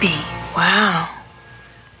baby. Wow.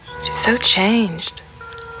 She's so changed.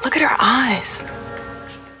 Look at her eyes.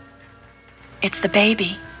 It's the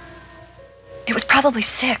baby. It was probably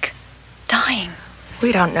sick, dying.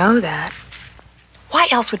 We don't know that. Why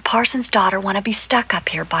else would Parsons' daughter want to be stuck up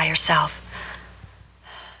here by herself?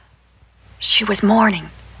 She was mourning.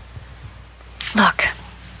 Look,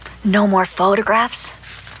 no more photographs.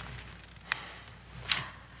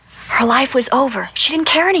 Her life was over. She didn't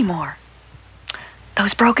care anymore.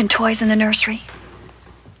 Those broken toys in the nursery,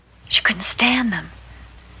 she couldn't stand them.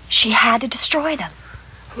 She had to destroy them.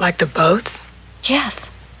 Like the boats? Yes.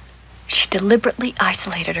 She deliberately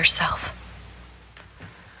isolated herself.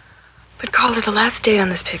 But Carla, the last date on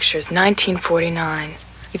this picture is 1949.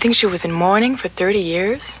 You think she was in mourning for 30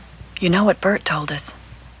 years? You know what Bert told us.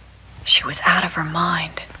 She was out of her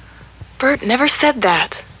mind. Bert never said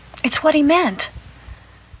that. It's what he meant.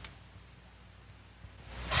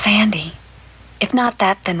 Sandy, if not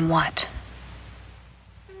that, then what?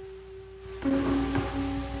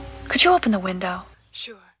 Could you open the window?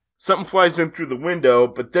 Sure. Something flies in through the window,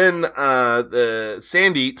 but then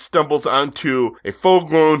Sandy stumbles onto a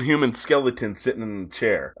full-grown human skeleton sitting in the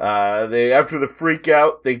chair. After the freak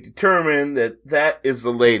out, they determine that is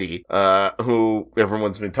the lady who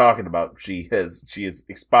everyone's been talking about. She is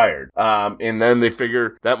expired. And then they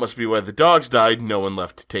figure that must be why the dogs died. No one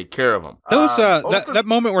left to take care of them. That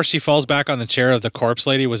moment where she falls back on the chair of the corpse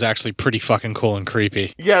lady was actually pretty fucking cool and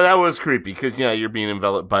creepy. Yeah, that was creepy because you're being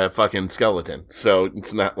enveloped by a fucking skeleton, so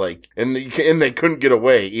it's not like. And they couldn't get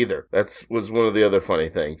away either. That was one of the other funny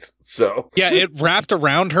things. So yeah, it wrapped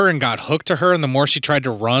around her and got hooked to her, and the more she tried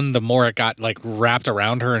to run, the more it got like wrapped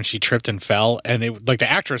around her, and she tripped and fell. And it like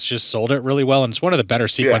the actress just sold it really well, and it's one of the better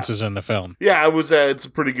sequences in the film. Yeah, it was. It's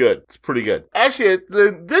pretty good. It's pretty good. Actually,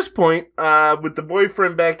 at this point, with the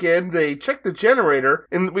boyfriend back in, they check the generator,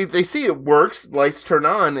 and they see it works. Lights turn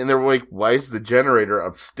on, and they're like, "Why is the generator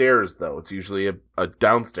upstairs though? It's usually a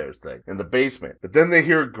downstairs thing in the basement." But then they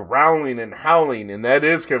hear growling and howling, and that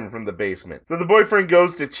is coming from the basement. So the boyfriend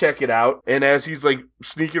goes to check it out, and as he's like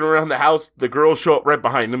sneaking around the house, the girls show up right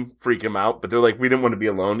behind him, freak him out, but they're like, "We didn't want to be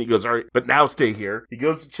alone." He goes, "All right, but now stay here." He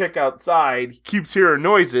goes to check outside. He keeps hearing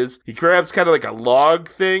noises. He grabs kind of like a log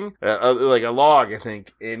thing, like a log, I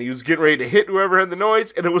think, and he was getting ready to hit whoever had the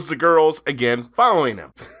noise, and it was the girls again following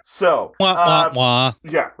him. So,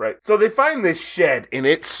 yeah, right. So they find this shed, and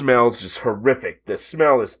it smells just horrific. The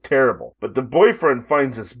smell is terrible. But the boyfriend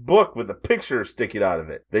finds this book with a picture sticking out of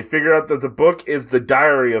it. They figure out that the book is the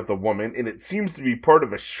diary of the woman, and it seems to be part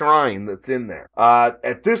of a shrine that's in there.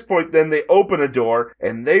 At this point, then they open a door,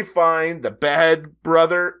 and they find the bad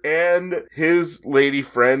brother and his lady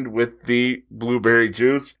friend with the blueberry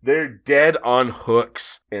juice. They're dead on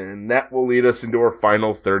hooks, and that will lead us into our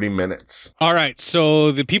final 30 minutes. All right,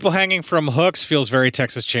 so the people hanging from hooks feels very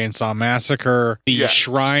Texas Chainsaw Massacre. The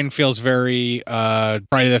shrine feels very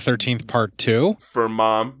Friday the 13th Part 2. For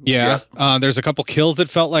Mom. Yeah. There's a couple kills that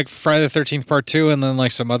felt like Friday the 13th Part 2 and then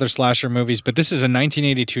like some other slasher movies, but this is a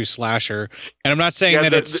 1982 slasher. And I'm not saying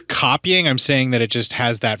that it's copying, I'm saying that it just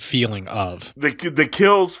has that feeling of. The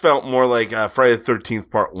kills felt more like Friday the 13th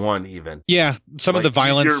Part 1 even. Yeah, some of the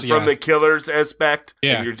violence. You're from the killer's aspect,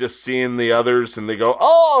 and you're just seeing the others, and they go,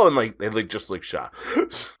 "Oh," and like they just shot.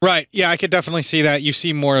 Right. Yeah, I could definitely see that. You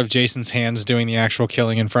see more of Jason's hands doing the actual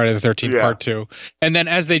killing in Friday the 13th Part 2. And then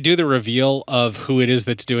as they do the reveal of who it is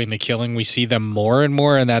that's doing the killing, we see them more and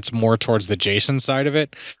more, and that's more towards the Jason side of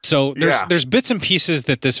it. So there's bits and pieces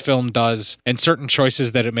that this film does and certain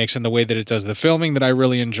choices that it makes in the way that it does the filming that I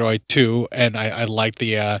really enjoy too, and I like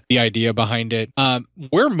the idea behind it.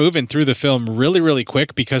 We're moving through the film really, really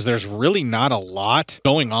quick because there's really not a lot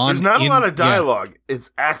going on. There's not a lot of dialogue.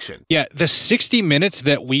 It's action. Yeah, the 60 minutes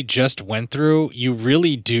that we just went through, you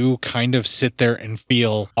really do kind of sit there and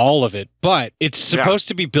feel all of it. But it's supposed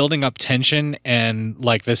to be building up tension and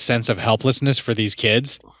like this sense of helplessness for these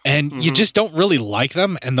kids. And you just don't really like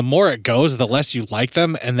them. And the more it goes, the less you like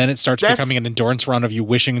them. And then it starts becoming an endurance run of you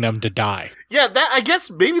wishing them to die. Yeah, I guess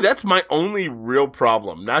maybe that's my only real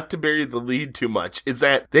problem, not to bury the lead too much, is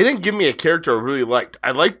that they didn't give me a character I really liked.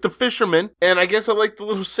 I liked the fisherman, and I guess I liked the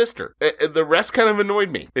little sister. The rest kind of annoyed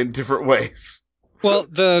me in different ways. Well,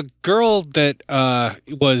 the girl that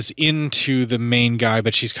was into the main guy,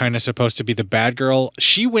 but she's kind of supposed to be the bad girl,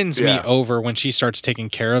 she wins me over when she starts taking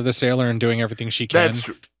care of the sailor and doing everything she can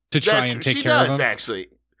to try and take care of him. Actually.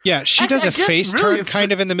 Yeah, she does a face turn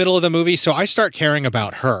kind of in the middle of the movie, so I start caring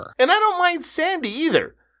about her. And I don't mind Sandy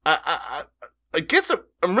either. I guess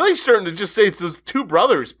I'm really starting to just say it's those two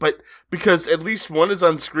brothers, but because at least one is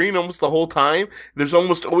on screen almost the whole time, there's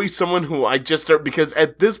almost always someone who I just start, because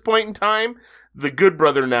at this point in time, the good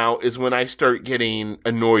brother now is when I start getting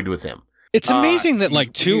annoyed with him. It's amazing that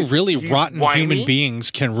like two really rotten whiny. human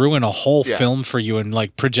beings can ruin a whole Yeah. film for you and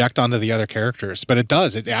like project onto the other characters, but it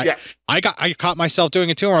does. I caught myself doing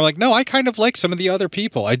it too. And I'm like, no, I kind of like some of the other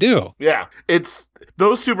people. I do. Yeah, it's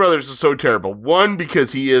those two brothers are so terrible. One,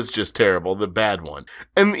 because he is just terrible, the bad one.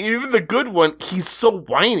 And even the good one, he's so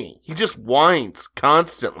whiny. He just whines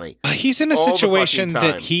constantly. He's in a all the situation fucking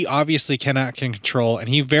time. that he obviously cannot control, and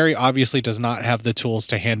he very obviously does not have the tools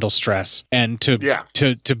to handle stress and to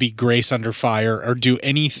be grace under fire or do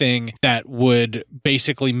anything that would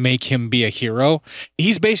basically make him be a hero.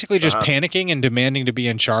 He's basically just panicking and demanding to be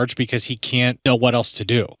in charge because he can't know what else to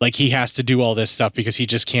do. Like he has to do all this stuff because he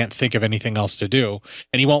just can't think of anything else to do.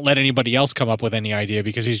 And he won't let anybody else come up with any idea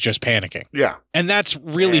because he's just panicking. Yeah. And that's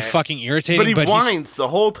really fucking irritating. But he whines the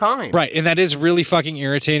whole time. Right. And that is really fucking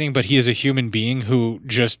irritating, but he is a human being who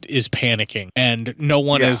just is panicking. And no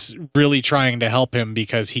one is really trying to help him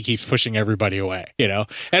because he keeps pushing everybody away. You know?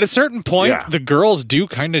 At a certain point, the girls do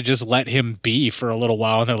kind of just let him be for a little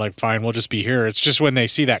while. And they're like, fine, we'll just be here. It's just when they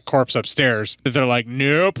see that corpse upstairs that they're like,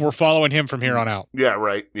 nope, we're following him from here on out. Yeah,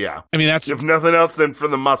 right. Yeah. I mean, that's... If nothing else, then for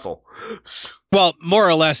the muscle. Well, more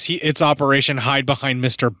or less, it's Operation Hide Behind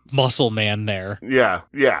Mr. Muscle Man there. Yeah,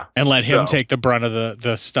 yeah. And let him take the brunt of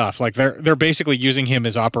the stuff. Like, they're basically using him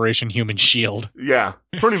as Operation Human Shield. Yeah,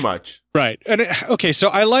 pretty much. Right. And okay, so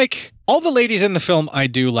I like all the ladies in the film. I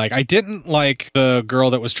do like. I didn't like the girl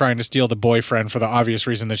that was trying to steal the boyfriend for the obvious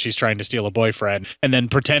reason that she's trying to steal a boyfriend and then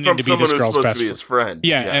pretending to be this girl's best to be his friend.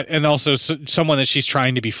 Yeah, and also someone that she's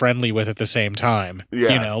trying to be friendly with at the same time. Yeah.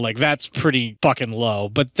 You know, like that's pretty fucking low.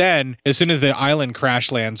 But then as soon as the island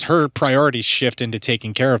crash lands, her priorities shift into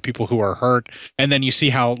taking care of people who are hurt. And then you see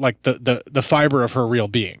how like the fiber of her real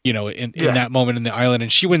being, you know, in that moment in the island,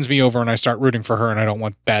 and she wins me over and I start rooting for her and I don't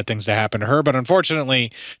want bad things to happen to her, but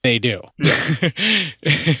unfortunately they do. Yeah.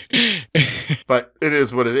 But it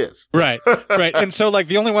is what it is. Right. Right. And so like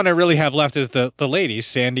the only one I really have left is the lady,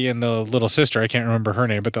 Sandy, and the little sister. I can't remember her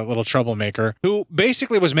name, but the little troublemaker who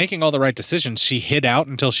basically was making all the right decisions. She hid out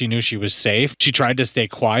until she knew she was safe. She tried to stay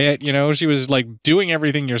quiet, you know, she was like doing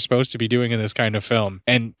everything you're supposed to be doing in this kind of film.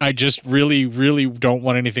 And I just really, really don't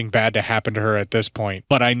want anything bad to happen to her at this point.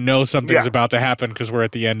 But I know something's about to happen because we're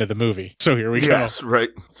at the end of the movie. So here we go. Yes, right.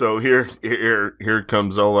 So here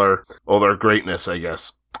comes all our greatness, I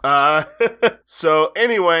guess. So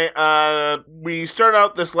anyway, we start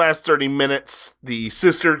out this last 30 minutes. The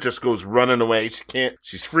sister just goes running away.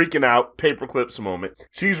 She's freaking out. Paperclips a moment.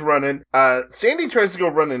 She's running. Sandy tries to go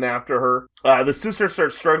running after her. The sister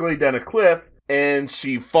starts struggling down a cliff. And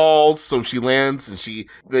she falls, so she lands, and she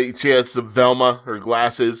has some Velma, her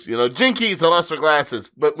glasses. You know, Jinkies, I lost her glasses.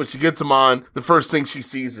 But when she gets them on, the first thing she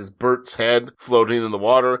sees is Bert's head floating in the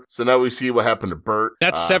water. So now we see what happened to Bert.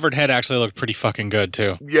 That severed head actually looked pretty fucking good,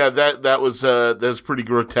 too. Yeah, that was pretty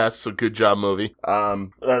grotesque, so good job, movie.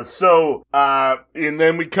 And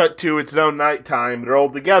then we cut to, it's now nighttime, they're all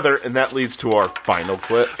together, and that leads to our final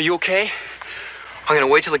clip. Are you okay? I'm gonna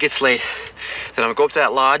wait till it gets late. Then I'm gonna go up to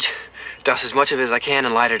that lodge, dust as much of it as I can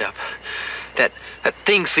and light it up. That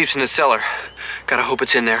thing sleeps in the cellar. Gotta hope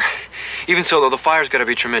it's in there. Even so, though, the fire's gotta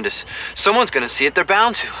be tremendous. Someone's gonna see it. They're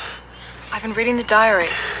bound to. I've been reading the diary.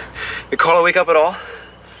 Did Carla wake up at all?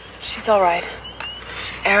 She's all right.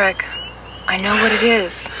 Eric, I know what it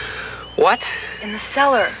is. What? In the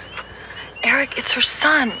cellar. Eric, it's her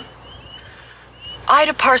son.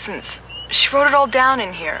 Ida Parsons. She wrote it all down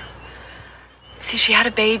in here. See, she had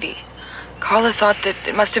a baby. Carla thought that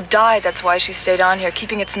it must have died. That's why she stayed on here,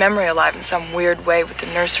 keeping its memory alive in some weird way with the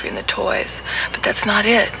nursery and the toys. But that's not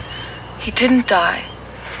it. He didn't die.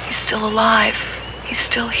 He's still alive. He's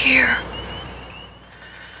still here.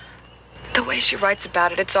 The way she writes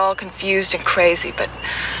about it, it's all confused and crazy, but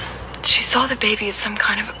she saw the baby as some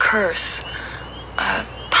kind of a curse, a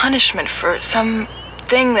punishment for some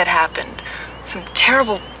thing that happened, some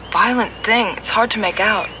terrible, violent thing. It's hard to make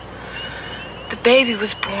out. The baby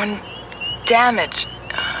was born damaged,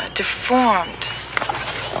 deformed.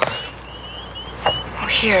 Oh,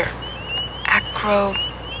 here.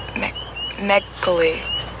 Acromegaly.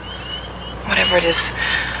 Whatever it is.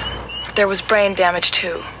 There was brain damage,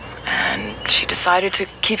 too. And she decided to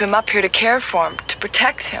keep him up here to care for him, to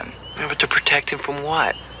protect him. Yeah, but to protect him from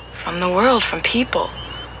what? From the world, from people.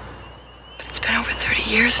 But it's been over 30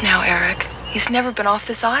 years now, Eric. He's never been off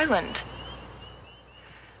this island.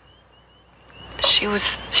 She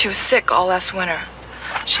was sick all last winter.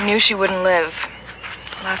 She knew she wouldn't live.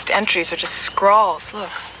 The last entries are just scrawls, look.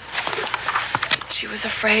 She was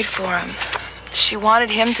afraid for him. She wanted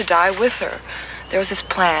him to die with her. There was this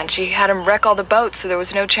plan. She had him wreck all the boats so there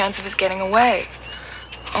was no chance of his getting away.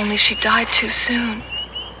 Only she died too soon.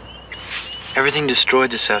 Everything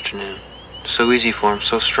destroyed this afternoon. So easy for him,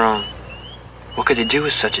 so strong. What could they do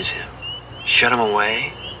with such as him? Shut him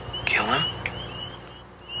away? Kill him?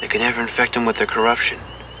 They could never infect him with their corruption.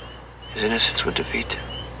 His innocence would defeat them.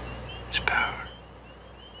 His power.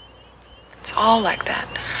 It's all like that.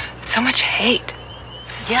 So much hate.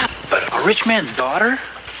 Yeah, but a rich man's daughter?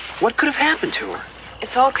 What could have happened to her?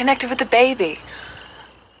 It's all connected with the baby.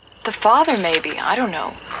 The father, maybe. I don't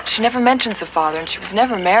know. She never mentions the father, and she was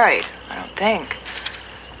never married, I don't think.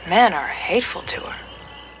 Men are hateful to her.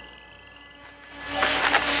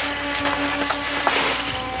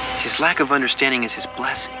 His lack of understanding is his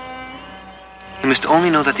blessing. He must only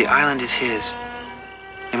know that the island is his.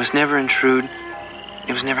 He must never intrude.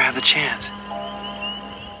 He must never have the chance.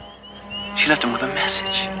 She left him with a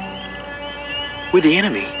message. We're the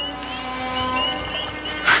enemy.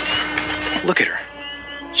 Look at her.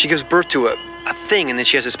 She gives birth to a thing, and then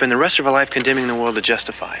she has to spend the rest of her life condemning the world to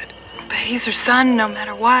justify it. But he's her son, no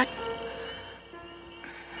matter what.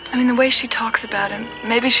 I mean, the way she talks about him,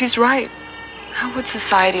 maybe she's right. How would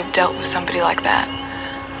society have dealt with somebody like that?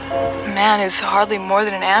 A man who's hardly more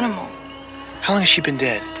than an animal. How long has she been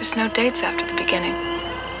dead? There's no dates after the beginning.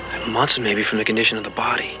 Months, maybe, from the condition of the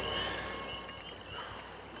body.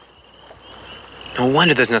 No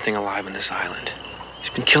wonder there's nothing alive on this island.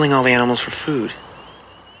 He's been killing all the animals for food.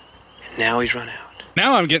 And now he's run out.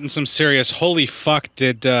 Now I'm getting some serious, holy fuck,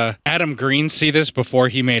 did Adam Green see this before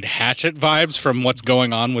he made Hatchet vibes from what's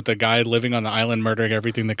going on with the guy living on the island murdering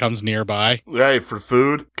everything that comes nearby? Right, for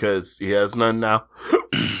food, because he has none now.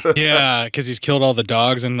 Yeah, because he's killed all the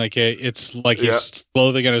dogs and like it's like he's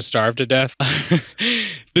slowly going to starve to death.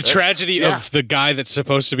 The tragedy of the guy that's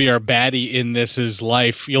supposed to be our baddie in this is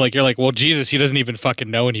life. You're like, well, Jesus, he doesn't even fucking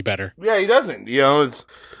know any better. Yeah, he doesn't. You know, it's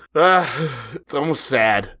almost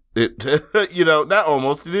sad. It, not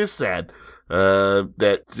almost. It is sad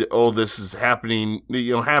that all this is happening.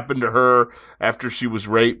 Happened to her after she was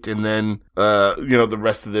raped, and then the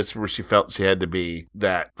rest of this where she felt she had to be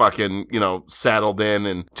that fucking saddled in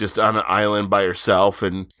and just on an island by herself,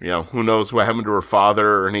 and who knows what happened to her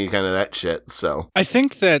father or any kind of that shit. So I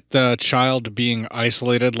think that the child being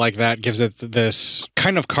isolated like that gives it this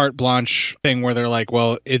kind of carte blanche thing where they're like,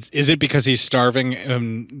 well, is it because he's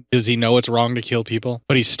starving? Does he know it's wrong to kill people?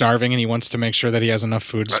 But he's starving and he wants to make sure that he has enough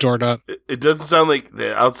food stored up. It doesn't sound like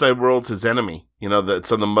the outside world's his enemy. That's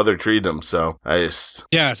how the mother treated him. So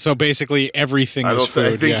so basically everything is food.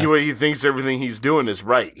 I think he thinks everything he's doing is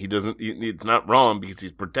right. He doesn't. It's not wrong because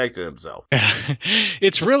he's protecting himself.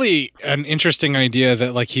 It's really an interesting idea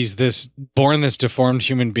that like he's this deformed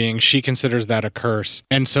human being. She considers that a curse,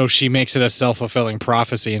 and so she makes it a self-fulfilling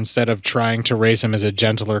prophecy instead of trying to raise him as a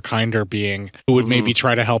gentler, kinder being who would maybe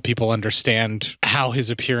try to help people understand how his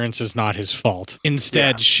appearance is not his fault.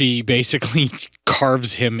 Instead, she basically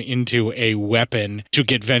carves him into a weapon to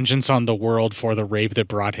get vengeance on the world for the rape that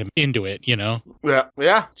brought him into it, Yeah.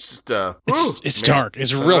 It's just, it's dark.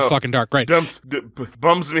 It's real fucking dark, right?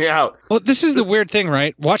 Bums me out. Well, this is the weird thing,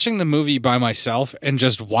 right? Watching the movie by myself and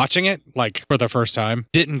just watching it, like, for the first time,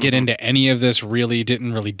 didn't get into any of this,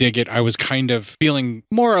 didn't really dig it. I was kind of feeling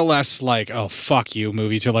more or less like, oh, fuck you,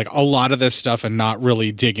 movie, to like a lot of this stuff and not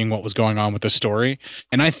really digging what was going on with the story.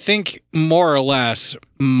 And I think more or less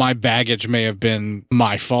my baggage may have been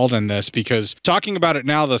my fault in this, because talking about it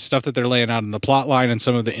now, the stuff that they're laying out in the plot line and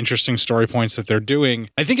some of the interesting story points that they're doing,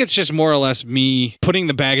 I think it's just more or less me putting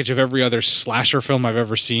the baggage of every other slasher film I've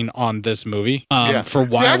ever seen on this movie for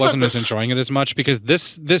why I wasn't as enjoying it as much, because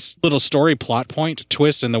this little story plot point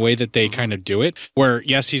twist and the way that they kind of do it, where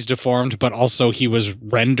yes, he's deformed, but also he was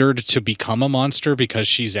rendered to become a monster because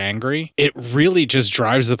she's angry. It really just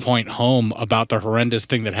drives the point home about the horrendous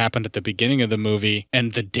thing that happened at the beginning of the movie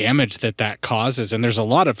and the damage that causes. And there's a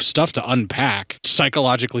lot of stuff to unpack,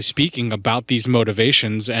 psychologically speaking, about these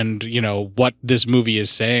motivations and, what this movie is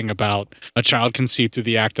saying about a child conceived through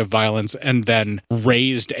the act of violence and then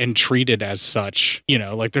raised and treated as such.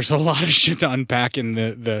 Like there's a lot of shit to unpack in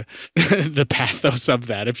the the pathos of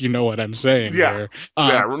that, if you know what I'm saying. Yeah.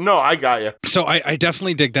 No, I got you. So I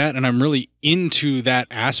definitely dig that, and I'm really into that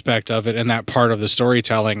aspect of it and that part of the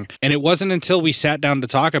storytelling. And it wasn't until we sat down to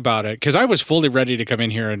talk about it, because I was fully ready to come in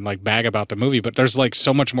here and like bag about the movie, but there's like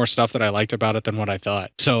so much more stuff that I liked about it than what I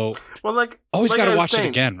thought. So always got to watch it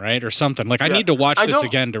again, right? Or something. Like I need to watch this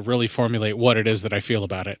again to really formulate what it is that I feel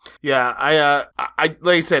about it. Yeah, I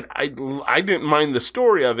like I said, I didn't mind the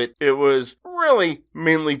story of it. It was really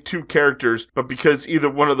mainly two characters, but because either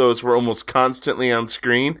one of those were almost constantly on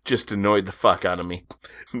screen, just annoyed the fuck out of me.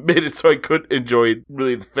 Made it so I couldn't enjoy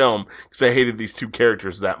really the film because I hated these two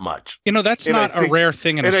characters that much. That's not a rare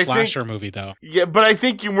thing in a slasher movie, though. Yeah, but I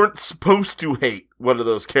think you weren't supposed to hate one of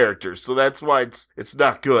those characters, so that's why it's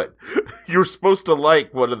not good. You're supposed to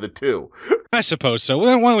like one of the two. I suppose so. Well,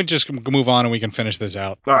 then why don't we just move on and we can finish this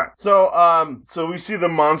out? All right. So we see the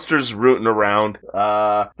monsters rooting around. Then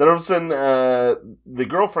all of a sudden, the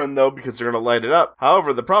girlfriend, though, because they're going to light it up.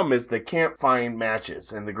 However, the problem is they can't find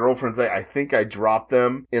matches. And the girlfriend's like, I think I dropped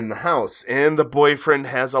them in the house. And the boyfriend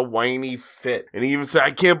has a whiny fit. And he even said,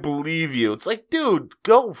 I can't believe you. It's like, dude,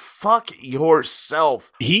 go fuck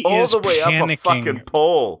yourself. He all is the way panicking. up a fucking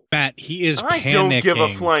pole. Matt, he is I panicking. don't give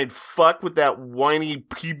a flying fuck with that whiny,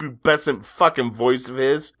 pubescent fucking voice of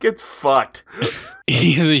his. Get fucked.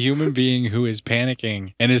 He is a human being who is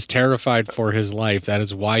panicking and is terrified for his life. That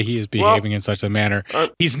is why he is behaving in such a manner.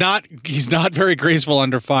 He's not very graceful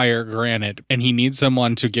under fire, granted, and he needs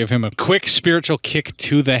someone to give him a quick spiritual kick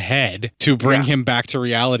to the head to bring him back to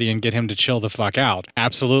reality and get him to chill the fuck out.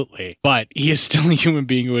 Absolutely. But he is still a human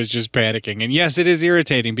being who is just panicking. And yes, it is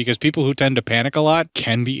irritating because people who tend to panic a lot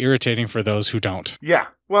can be irritating for those who don't. Yeah.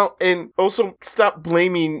 Well, and also stop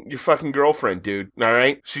blaming your fucking girlfriend, dude. All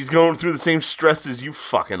right? She's going through the same stress as you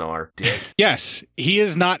fucking are, dick. Yes, he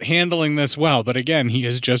is not handling this well, but again, he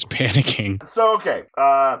is just panicking. So, okay.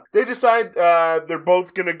 They decide they're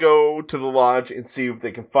both going to go to the lodge and see if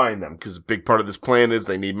they can find them, because a big part of this plan is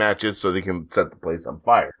they need matches so they can set the place on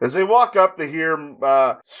fire. As they walk up, they hear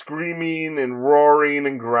screaming and roaring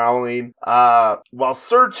and growling. While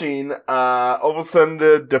searching, all of a sudden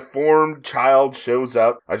the deformed child shows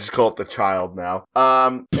up. I just call it the child now.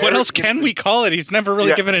 What else can we call it? He's never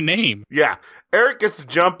really given a name. Yeah. Eric gets to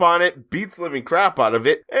jump on it, beats living crap out of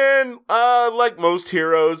it, and like most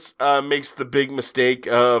heroes, makes the big mistake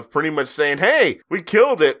of pretty much saying, hey, we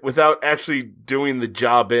killed it, without actually doing the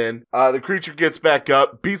job in. The creature gets back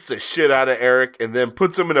up, beats the shit out of Eric, and then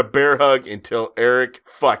puts him in a bear hug until Eric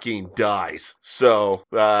fucking dies. So,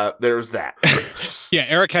 there's that. Yeah,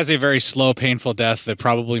 Eric has a very slow, painful death that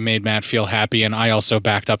probably made Matt feel happy, and I also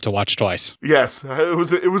backed up to watch twice. Yes,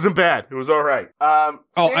 it wasn't bad. It was all right. I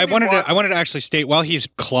wanted to actually state, while he's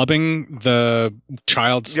clubbing the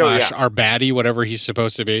child / our baddie, whatever he's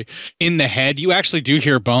supposed to be, in the head, you actually do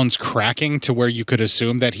hear bones cracking to where you could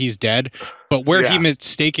assume that he's dead. But where he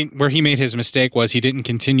made his mistake was he didn't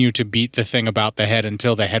continue to beat the thing about the head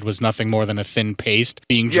until the head was nothing more than a thin paste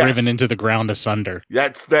being driven into the ground asunder.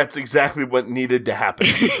 That's exactly what needed to happen.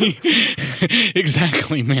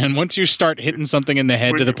 Exactly, man. Once you start hitting something in the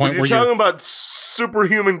head to the point where you're talking about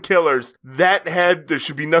superhuman killers, that head, there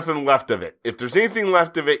should be nothing left of it. If there's anything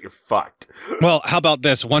left of it, you're fucked. Well, how about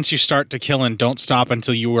this? Once you start to kill and don't stop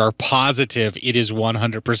until you are positive it is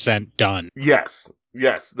 100% done. Yes,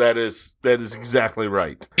 that is exactly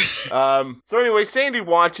right. So anyway, Sandy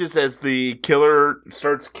watches as the killer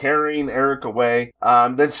starts carrying Eric away.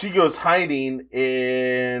 Then she goes hiding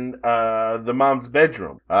in the mom's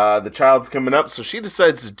bedroom. The child's coming up, so she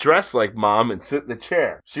decides to dress like mom and sit in the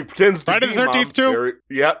chair. She pretends to be Friday the 13th too?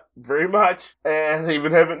 Yep, very much. And I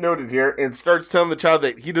even have it noted here, and starts telling the child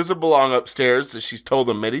that he doesn't belong upstairs, as she's told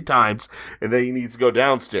him many times, and that he needs to go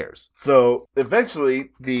downstairs. So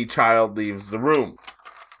eventually, the child leaves the room.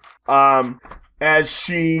 As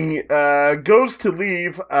she goes to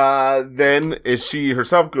leave, then as she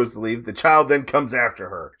herself goes to leave, the child then comes after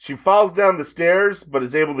her. She falls down the stairs, but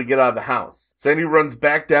is able to get out of the house. Sandy runs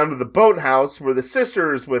back down to the boathouse where the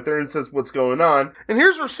sister is with her and says what's going on. And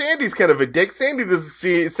here's where Sandy's kind of a dick. Sandy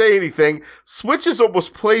doesn't say anything, switches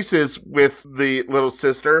almost places with the little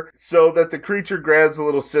sister so that the creature grabs the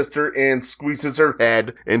little sister and squeezes her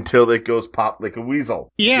head until it goes pop like a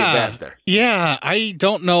weasel. Yeah, I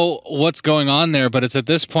don't know what's going on there, but it's at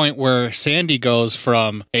this point where Sandy goes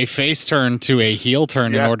from a face turn to a heel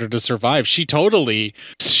turn in order to survive. She totally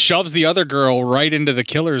shoves the other girl right into the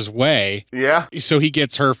killer's way. Yeah. So he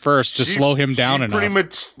gets her first to slow him down enough. She pretty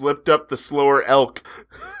much slipped up the slower elk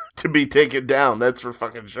to be taken down. That's for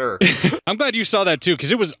fucking sure. I'm glad you saw that too,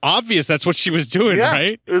 because it was obvious that's what she was doing,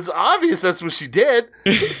 right? It's obvious that's what she did.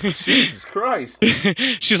 Jesus Christ.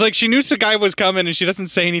 She's like, she knew the guy was coming and she doesn't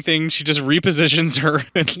say anything. She just repositions her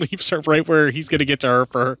and leaves her right where he's going to get to her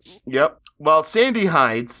first. Yep. Well, Sandy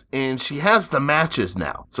hides, and she has the matches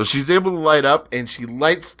now. So she's able to light up, and she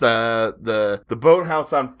lights the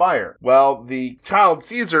boathouse on fire. Well, the child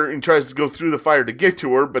sees her and tries to go through the fire to get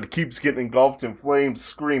to her, but keeps getting engulfed in flames,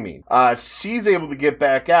 screaming. She's able to get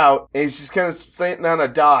back out, and she's kind of sitting on a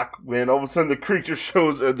dock when all of a sudden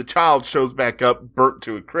the child shows back up, burnt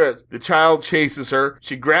to a crisp. The child chases her.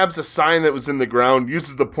 She grabs a sign that was in the ground,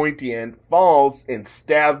 uses the pointy end, falls, and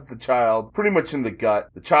stabs the child pretty much in the gut.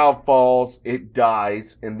 The child falls. It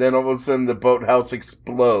dies, and then all of a sudden the boathouse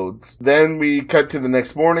explodes. Then we cut to the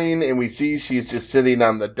next morning, and we see she's just sitting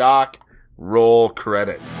on the dock. Roll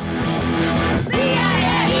credits.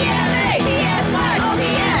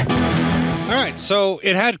 So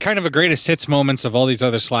it had kind of a greatest hits moments of all these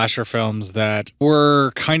other slasher films that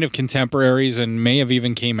were kind of contemporaries and may have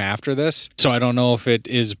even came after this. So I don't know if it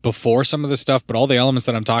is before some of the stuff, but all the elements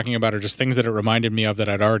that I'm talking about are just things that it reminded me of that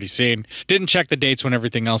I'd already seen. Didn't check the dates when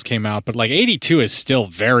everything else came out, but like 82 is still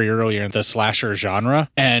very early in the slasher genre.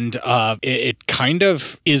 And it kind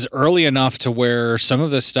of is early enough to where some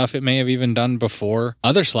of this stuff it may have even done before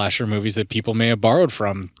other slasher movies that people may have borrowed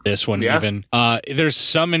from this one even. There's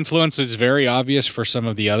some influence that's very obvious for some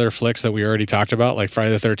of the other flicks that we already talked about, like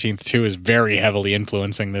Friday the 13th 2 is very heavily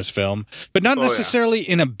influencing this film, but not necessarily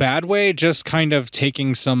in a bad way, just kind of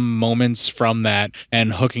taking some moments from that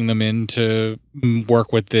and hooking them into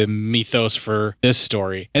work with the mythos for this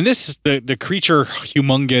story. And this, the creature,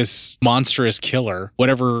 humongous, monstrous killer,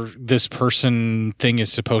 whatever this person thing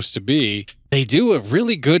is supposed to be, they do a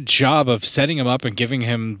really good job of setting him up and giving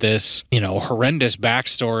him this, horrendous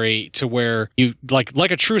backstory to where you, like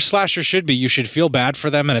a true slasher should be, you should feel bad for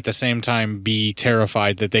them and at the same time be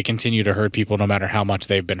terrified that they continue to hurt people no matter how much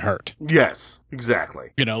they've been hurt. Yes,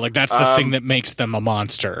 exactly. That's the thing that makes them a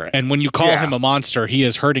monster. And when you call him a monster, he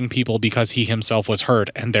is hurting people because he himself was hurt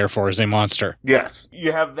and therefore is a monster. Yes,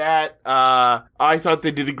 you have that. I thought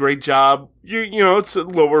they did a great job. It's a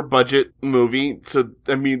lower budget movie, so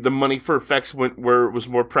I mean the money for effects went where it was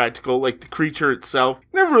more practical. Like the creature itself,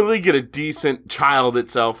 you never really get a decent child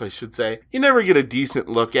itself, I should say. You never get a decent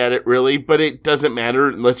look at it really, but it doesn't matter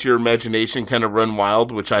unless your imagination kind of run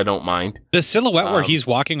wild, which I don't mind. The silhouette where he's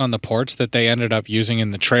walking on the porch that they ended up using in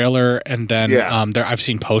the trailer, and then I've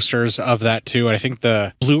seen posters of that too. And I think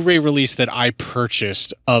the Blu-ray release that I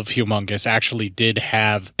purchased of Humongous actually did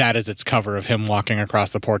have that as its cover of him walking across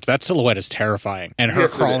the porch. That silhouette is terrifying, and her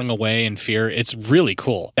crawling away in fear, it's really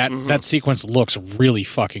cool. That sequence looks really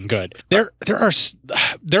fucking good. There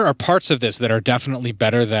are parts of this that are definitely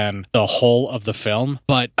better than the whole of the film,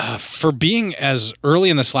 but for being as early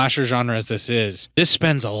in the slasher genre as this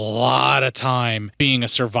spends a lot of time being a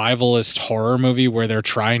survivalist horror movie where they're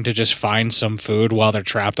trying to just find some food while they're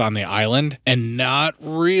trapped on the island, and not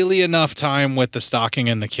really enough time with the stalking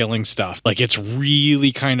and the killing stuff. Like, it's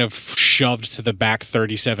really kind of shoved to the back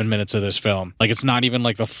 37 minutes of this film. Like, it's not even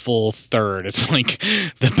like the full third. It's like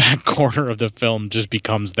the back quarter of the film just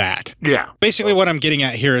becomes that. Yeah. Basically what I'm getting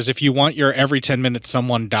at here is if you want your every 10 minutes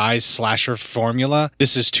someone dies slasher formula,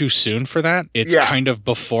 this is too soon for that. It's kind of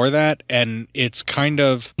before that, and it's kind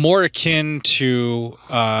of more akin to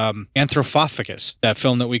Anthropophagus, that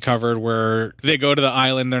film that we covered where they go to the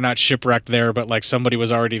island, they're not shipwrecked there, but like somebody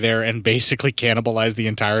was already there and basically cannibalized the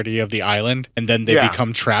entirety of the island, and then they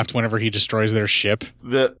become trapped whenever he destroys their ship.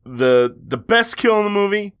 The best kill in the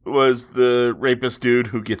movie was the rapist dude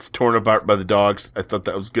who gets torn apart by the dogs. I thought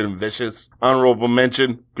that was good and vicious. Honorable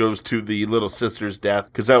mention goes to the little sister's death,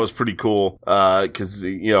 because that was pretty cool, because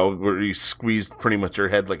where he squeezed pretty much her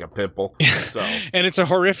head like a pimple. So and it's a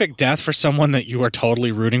horrific death for someone that you are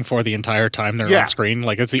totally rooting for the entire time they're on screen.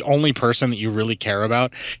 Like, it's the only person that you really care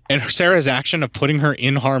about, and Sarah's action of putting her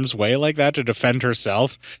in harm's way like that to defend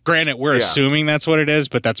herself, granted we're assuming that's what it is,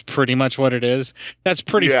 but that's pretty much what it is. That's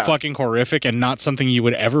pretty fucking horrific, and not something you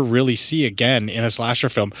would ever really see again in a slasher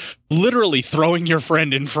film. Literally throwing your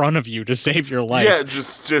friend in front of you to save your life. Yeah,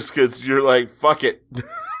 just because you're like, fuck it.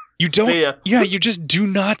 You don't, you just do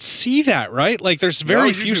not see that, right? Like, there's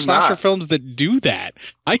very few slasher films that do that.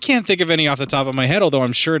 I can't think of any off the top of my head, although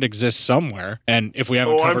I'm sure it exists somewhere. And if we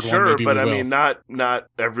haven't covered one, maybe we will. I mean, not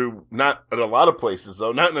at a lot of places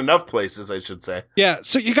though, not in enough places, I should say. Yeah,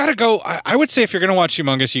 so you got to go. I would say if you're going to watch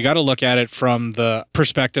Humongous, you got to look at it from the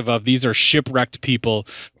perspective of these are shipwrecked people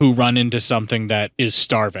who run into something that is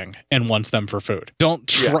starving and wants them for food.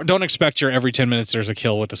 Don't expect your every 10 minutes there's a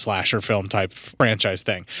kill with a slasher film type franchise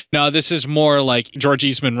thing. Now, this is more like George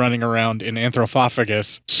Eastman running around in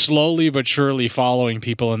Anthropophagus, slowly but surely following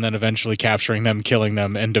people and then eventually capturing them, killing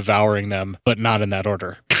them, and devouring them, but not in that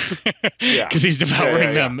order. Because he's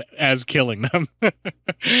devouring them as killing them.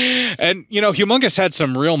 And, Humongous had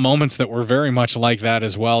some real moments that were very much like that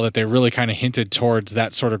as well, that they really kind of hinted towards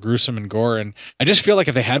that sort of gruesome and gore. And I just feel like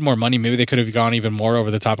if they had more money, maybe they could have gone even more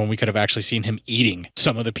over the top and we could have actually seen him eating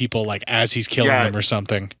some of the people, like, as he's killing them or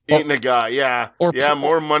something. Eating a guy,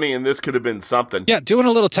 more money and this could have been something. Yeah, doing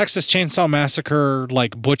a little Texas Chainsaw Massacre,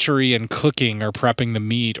 like butchery and cooking or prepping the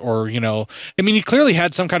meat, or, he clearly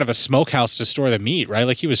had some kind of a smokehouse to store the meat, right?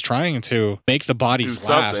 Like, he was trying to make the bodies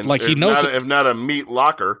last. Like, he knows, if not a meat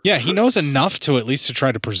locker. Yeah, he knows enough to at least to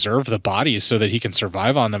try to preserve the bodies so that he can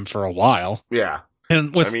survive on them for a while. Yeah.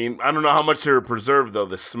 And with, I mean, I don't know how much they were preserved, though.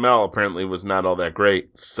 The smell apparently was not all that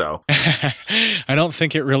great, so. I don't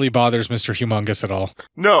think it really bothers Mr. Humongous at all.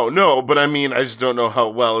 No, but I mean, I just don't know how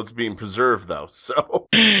well it's being preserved, though, so.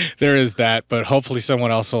 There is that, but hopefully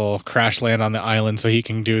someone else will crash land on the island so he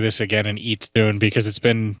can do this again and eat soon, because it's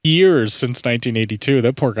been years since 1982.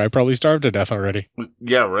 That poor guy probably starved to death already.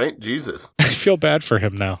 Yeah, right? Jesus. I feel bad for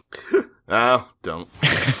him now. Oh, don't.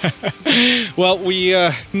 Well, we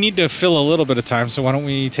need to fill a little bit of time, so why don't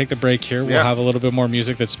we take the break here? We'll have a little bit more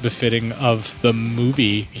music that's befitting of the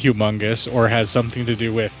movie Humongous, or has something to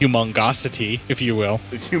do with humongosity, if you will.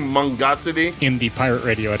 Humongosity? In the pirate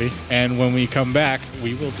radioity. And when we come back,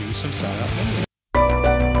 we will do some sign-up.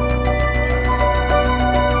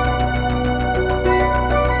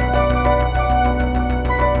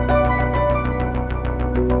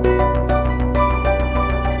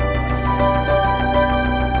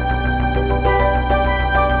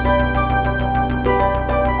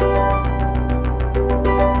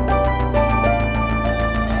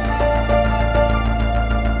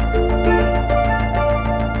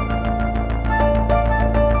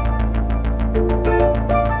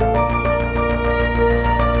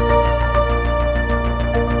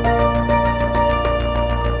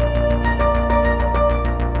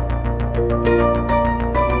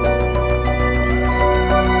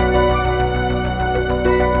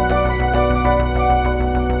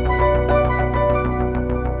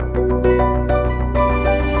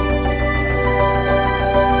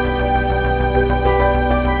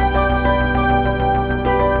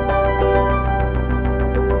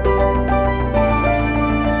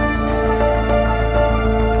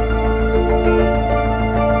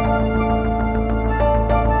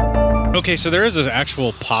 Okay, so there is an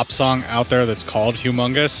actual pop song out there that's called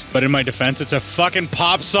Humongous, but in my defense, it's a fucking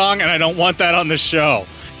pop song, and I don't want that on the show.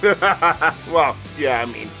 Well, yeah, I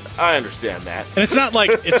mean, I understand that. And it's not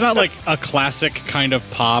like a classic kind of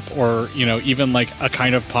pop, or, you know, even like a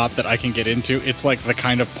kind of pop that I can get into. It's like the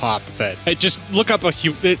kind of pop that just look up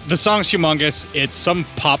the song's Humongous. It's some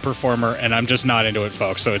pop performer, and I'm just not into it,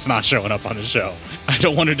 folks. So it's not showing up on the show. I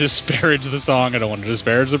don't want to disparage the song. I don't want to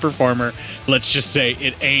disparage the performer. Let's just say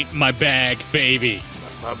it ain't my bag, baby.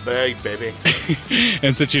 My bag, baby.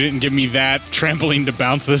 And since you didn't give me that trampoline to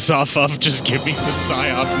bounce this off of, just give me the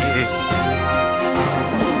PSYOP news.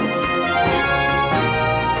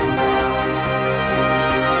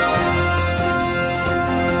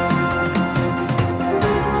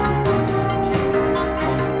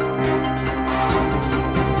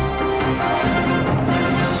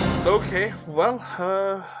 Okay,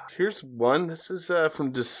 well, here's one. This is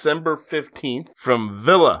from December 15th from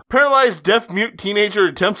Villa. Paralyzed deaf-mute teenager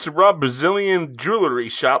attempts to rob Brazilian jewelry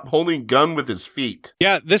shop holding gun with his feet.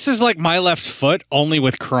 Yeah, this is like My Left Foot, only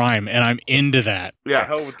with crime, and I'm into that.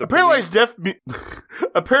 Yeah, a paralyzed deaf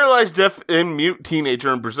and mute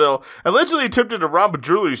teenager in Brazil allegedly attempted to rob a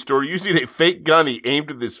jewelry store using a fake gun he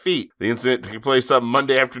aimed at his feet. The incident took place on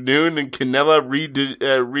Monday afternoon in Canela,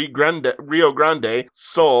 Rio Grande,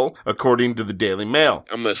 Sul, according to the Daily Mail.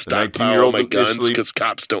 I'm going to stockpile all my guns because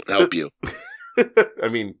cops don't help you. I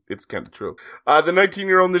mean, it's kind of true. The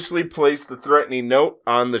 19-year-old initially placed the threatening note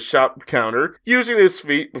on the shop counter using his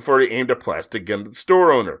feet before he aimed a plastic gun at the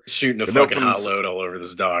store owner. Shooting a fucking hot load all over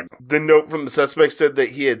this dog. The note from the suspect said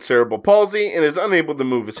that he had cerebral palsy and is unable to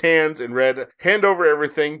move his hands, and read, "Hand over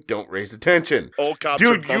everything, don't raise attention." Old cops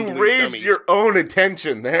Dude, you raised your own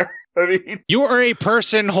attention there. I mean, you are a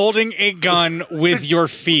person holding a gun with your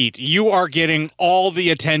feet. You are getting all the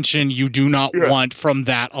attention you do not want from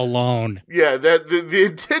that alone. Yeah, that the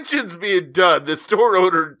attention's being done. The store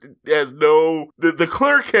owner has the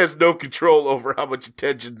clerk has no control over how much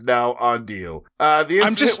attention's now on you. I'm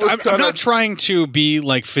not trying to be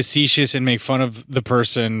like facetious and make fun of the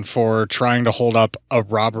person for trying to hold up a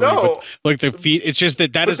robbery with like the feet. It's just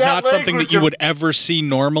that is not something that you would ever see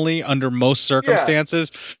normally under most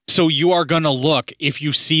circumstances. So you are going to look, if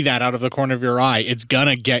you see that out of the corner of your eye, it's going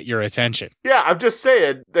to get your attention. Yeah, I'm just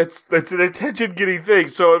saying, that's an attention-getting thing.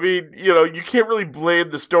 So, I mean, you know, you can't really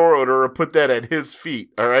blame the store owner or put that at his feet,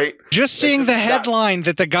 all right? Just seeing the headline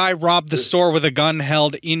that the guy robbed the store with a gun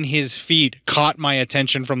held in his feet caught my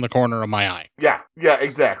attention from the corner of my eye. Yeah,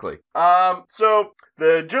 exactly. So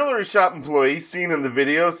the jewelry shop employee seen in the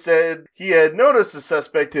video said he had noticed the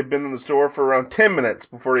suspect had been in the store for around 10 minutes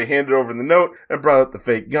before he handed over the note and brought out the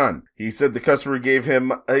fake gun. He said a customer gave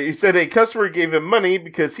him money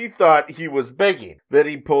because he thought he was begging. Then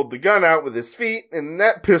he pulled the gun out with his feet, and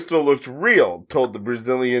that pistol looked real, told the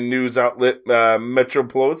Brazilian news outlet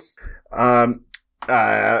Metrópolis.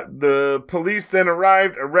 The police then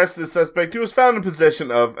arrived, arrested the suspect, who was found in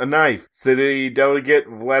possession of a knife. City Delegate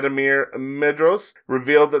Vladimir Medros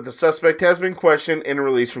revealed that the suspect has been questioned and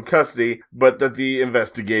released from custody, but that the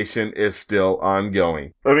investigation is still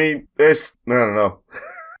ongoing. I mean, I don't know.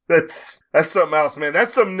 That's something else, man.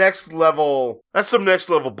 That's some next level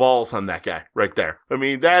balls on that guy right there. I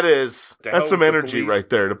mean, that's some energy right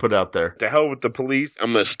there to put out there. To hell with the police.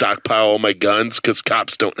 I'm going to stockpile all my guns because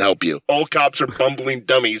cops don't help you. All cops are bumbling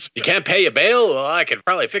dummies. You can't pay a bail? Well, I could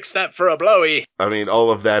probably fix that for a blowy. I mean,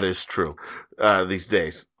 all of that is true these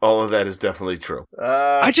days. All of that is definitely true.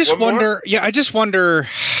 I just wonder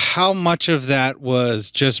how much of that was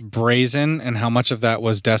just brazen and how much of that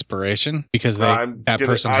was desperation because that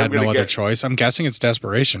person had no other choice. I'm guessing it's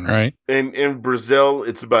desperation, right? In Brazil,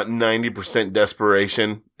 it's about 90%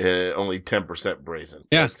 desperation, only 10% brazen.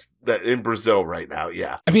 Yeah. That's that in Brazil right now,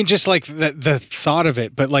 yeah. I mean, just like the thought of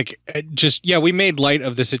it, but like we made light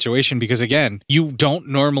of the situation because, again, you don't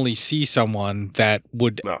normally see someone that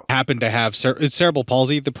would happen to have it's cerebral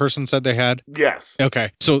palsy, the person said they had? Yes.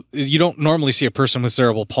 Okay. So you don't normally see a person with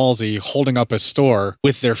cerebral palsy holding up a store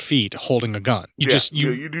with their feet holding a gun.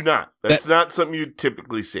 You do not. That's not something you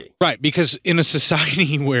typically see. Right, because in a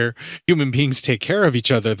society where human beings take care of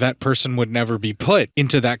each other, that person would never be put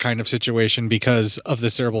into that kind of situation because of the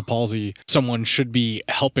cerebral palsy. Someone should be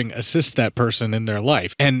helping assist that person in their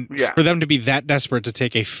life. And for them to be that desperate to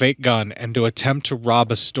take a fake gun and to attempt to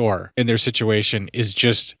rob a store in their situation is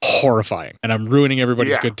just horrifying. And I'm ruining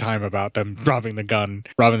everybody's good time about them robbing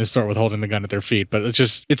the store with holding the gun at their feet. But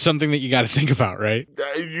it's something that you got to think about, right?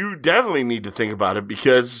 You definitely need to think about it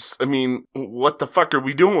because, I mean, what the fuck are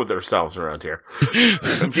we doing with ourselves around here?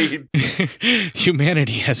 I mean,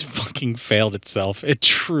 humanity has fucking failed itself. It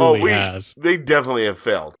truly has. They definitely have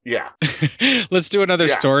failed. Yeah. Let's do another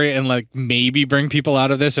story and like maybe bring people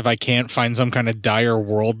out of this if I can't find some kind of dire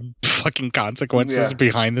world fucking consequences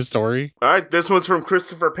behind the story. All right, this one's from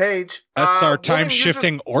Christopher Page. That's our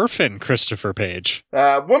time-shifting orphan, Christopher Page.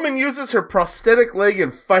 Woman uses her prosthetic leg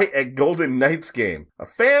in fight at Golden Knights game. A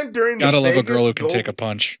fan during the Gotta love a girl who can take a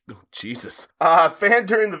punch. Oh, Jesus. A fan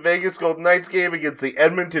during the Vegas Golden Knights game against the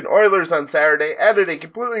Edmonton Oilers on Saturday added a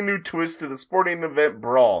completely new twist to the sporting event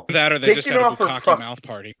brawl. That or they just had a bukkake mouth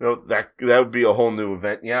party. No, that would be a whole new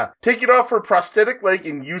event, yeah. Taking off her prosthetic leg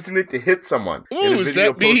and using it to hit someone. Ooh, is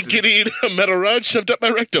that me getting a metal rod shoved up my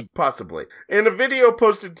rectum? Possibly. In a video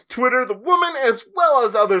posted to Twitter, the woman, as well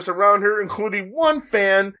as others around her, including one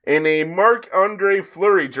fan in a Marc-Andre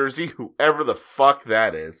Fleury jersey, whoever the fuck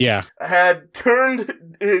that is, had turned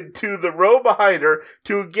to the row behind her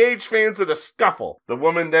to engage fans in a scuffle. The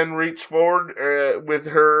woman then reached forward with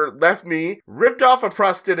her left knee, ripped off a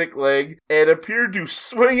prosthetic leg, and appeared to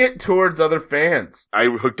swing it towards other fans. I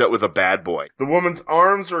hooked up with a bad boy. The woman's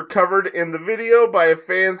arms were covered in the video by a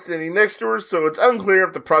fan standing next to her, so it's unclear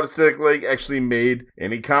if the prosthetic leg actually made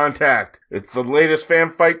any contact. It's the latest fan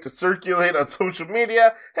fight to circulate on social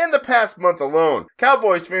media in the past month alone.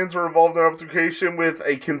 Cowboys fans were involved in an altercation with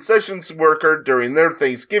a concessions worker during their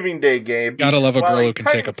Thanksgiving Day game. Gotta love a girl who can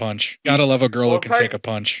take a punch. Gotta love a girl who can take a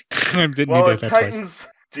punch.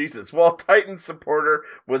 While Titans supporter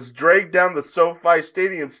was dragged down the SoFi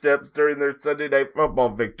Stadium steps during their Sunday Night Football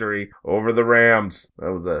victory over the Rams.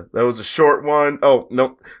 That was a short one. Oh,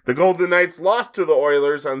 no. The Golden Knights lost to the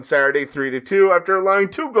Oilers on Saturday 3-2 after allowing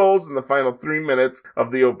 2 goals in the final 3 minutes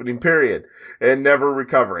of the opening period and never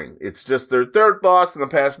recovering. It's just their 3rd loss in the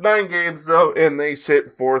past 9 games, though, and they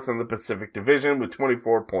sit 4th in the Pacific Division with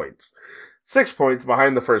 24 points. 6 points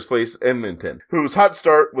behind the first place Edmonton, whose hot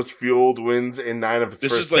start was fueled wins in 9 of its first 10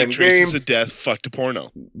 games. This is like Traces of Death, fucked a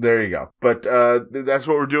porno. There you go. But that's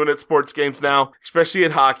what we're doing at sports games now, especially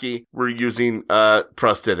at hockey. We're using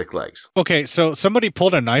prosthetic legs. Okay, so somebody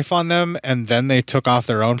pulled a knife on them and then they took off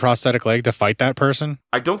their own prosthetic leg to fight that person?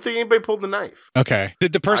 I don't think anybody pulled the knife. Okay.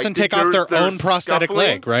 Did the person take off their own prosthetic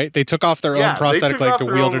leg, right? They took off their own prosthetic leg to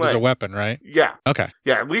wield it as a weapon, right? Yeah. Okay.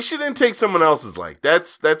 Yeah, at least you didn't take someone else's leg.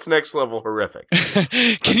 That's next level horrific.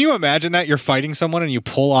 Can you imagine that? You're fighting someone and you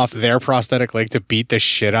pull off their prosthetic leg to beat the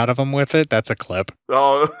shit out of them with it? That's a clip.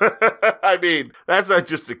 Oh, I mean, that's not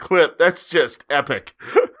just a clip. That's just epic.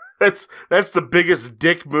 That's the biggest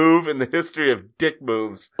dick move in the history of dick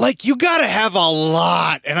moves. Like, you gotta have a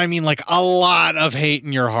lot, and I mean like a lot of hate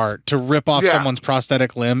in your heart to rip off someone's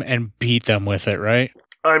prosthetic limb and beat them with it, right?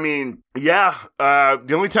 I mean, yeah,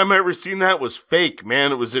 the only time I ever seen that was fake,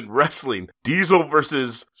 man. It was in wrestling. Diesel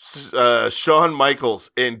versus Shawn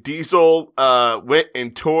Michaels. And Diesel went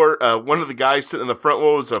and tore, one of the guys sitting in the front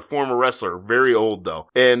row was a former wrestler, very old though.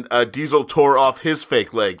 And Diesel tore off his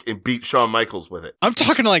fake leg and beat Shawn Michaels with it. I'm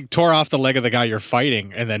talking like tore off the leg of the guy you're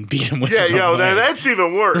fighting and then beat him with his own leg. That's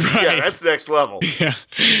even worse. Right. Yeah, that's next level. Yeah.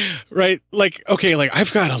 Right. Like, okay, like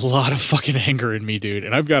I've got a lot of fucking anger in me, dude.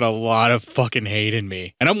 And I've got a lot of fucking hate in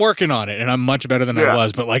me. And I'm working on it and I'm much better than I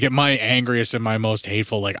was. But like at my angriest and my most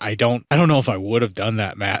hateful, like I don't know if I would have done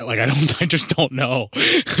that, Matt. Like I just don't know.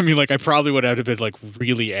 I mean, like I probably would have been like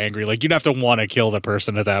really angry. Like you'd have to want to kill the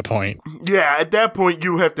person at that point. Yeah, at that point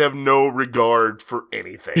you have to have no regard for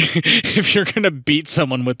anything. If you're gonna beat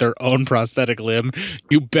someone with their own prosthetic limb,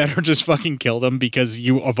 you better just fucking kill them because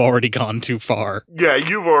you have already gone too far. Yeah,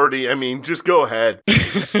 you've already, I mean, just go ahead.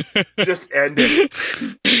 Just end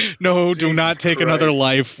it. No, do not take another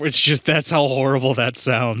life. It's just, that's how horrible that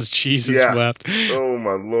sounds. Jesus wept. Oh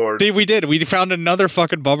my lord. See, we did. We found another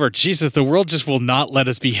fucking bummer. Jesus, the world just will not let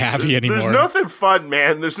us be happy anymore. There's nothing fun,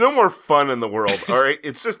 man. There's no more fun in the world, all right?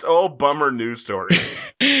 It's just all bummer news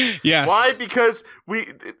stories. Yes. Why? Because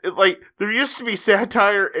there used to be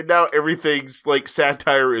satire, and now everything's like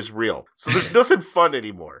satire is real. So there's nothing fun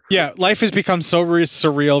anymore. Yeah, life has become so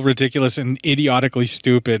surreal, ridiculous, and idiotically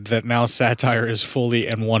stupid that now satire is fully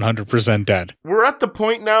and 100% dead. We're at the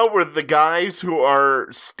point now where the guys who are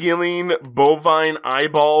stealing bovine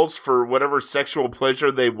eyeballs for whatever sexual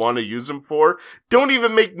pleasure they want to use them for don't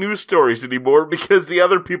even make news stories anymore because the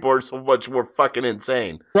other people are so much more fucking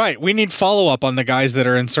insane. Right. We need follow-up on the guys that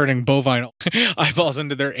are inserting bovine eyeballs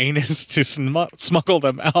into their anus to smuggle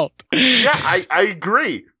them out. Yeah, I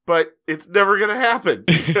agree. But it's never going to happen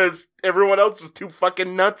because everyone else is too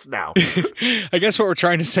fucking nuts now. I guess what we're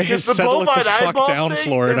trying to say is settle it the fuck down,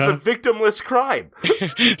 Florida. It's a victimless crime.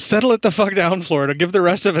 Settle it the fuck down, Florida. Give the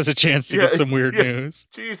rest of us a chance to get some weird news.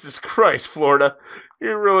 Jesus Christ, Florida.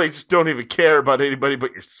 You really just don't even care about anybody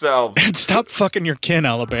but yourselves. And stop fucking your kin,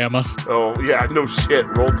 Alabama. Oh, yeah, no shit.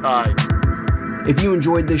 Roll Tide. If you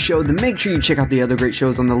enjoyed this show, then make sure you check out the other great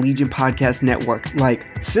shows on the Legion Podcast Network, like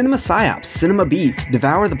Cinema Psyops, Cinema Beef,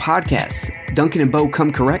 Devour the Podcast, Duncan and Bo Come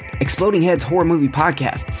Correct, Exploding Heads Horror Movie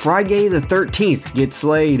Podcast, Friday the 13th, Get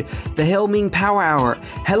Slayed, The Helming Power Hour,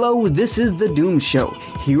 Hello, This is the Doom Show,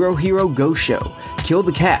 Hero Hero Go Show, Kill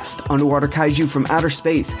the Cast, Underwater Kaiju from Outer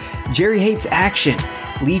Space, Jerry Hates Action,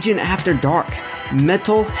 Legion After Dark,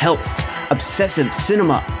 Mental Health, Obsessive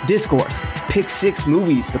Cinema, Discourse, Pick Six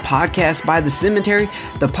Movies, the podcast by The Cemetery,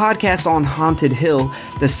 the podcast on Haunted Hill,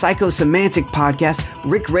 the Psychosemantic Podcast,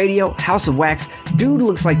 Rick Radio, House of Wax, Dude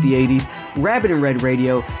Looks Like the 80s, Rabbit and Red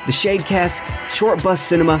Radio, the Shadecast, Short Bus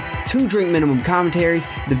Cinema, Two Drink Minimum Commentaries,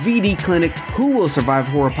 the VD Clinic, Who Will Survive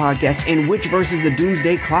Horror Podcast, and Witch vs. the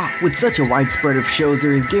Doomsday Clock. With such a wide spread of shows,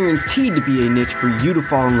 there is guaranteed to be a niche for you to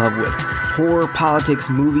fall in love with. Horror, politics,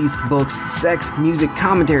 movies, books, sex, music,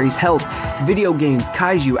 commentaries, health, video games,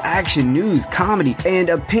 kaiju, action, news, comedy, and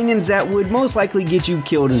opinions that would most likely get you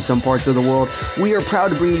killed in some parts of the world. We are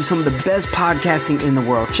proud to bring you some of the best podcasting in the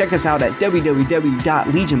world. Check us out at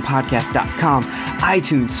www.legionpodcast.com,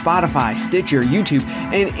 iTunes, Spotify, Stitcher, YouTube,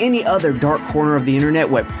 and any other dark corner of the internet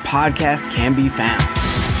where podcasts can be found.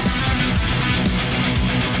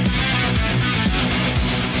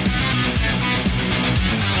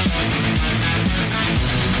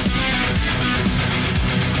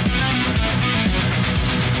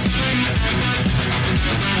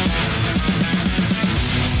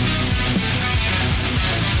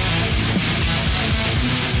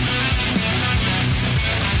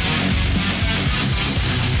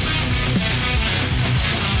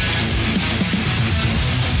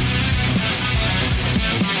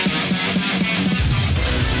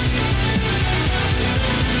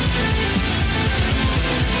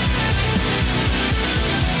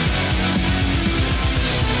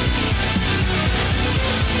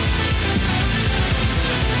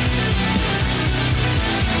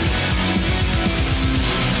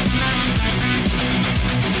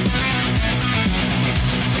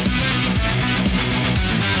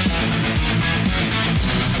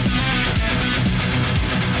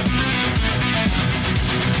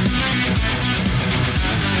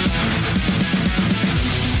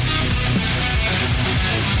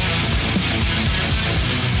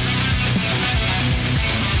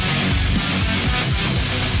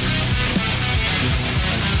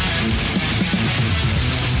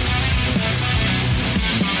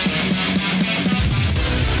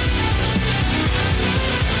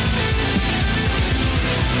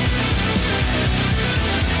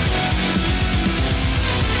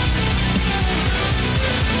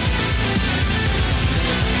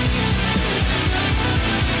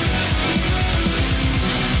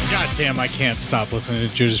 I can't stop listening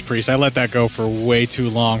to Judas Priest. I let that go for way too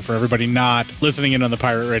long for everybody not listening in on the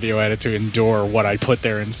Pirate Radio edit to endure what I put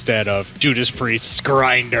there instead of Judas Priest's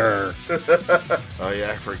Grinder. Oh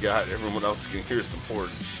yeah, I forgot. Everyone else can hear some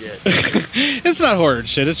horrid shit. It's not horrid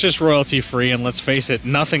shit. It's just royalty free, and let's face it,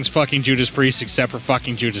 nothing's fucking Judas Priest except for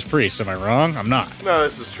fucking Judas Priest. Am I wrong? I'm not. No,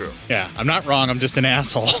 this is true. Yeah, I'm not wrong. I'm just an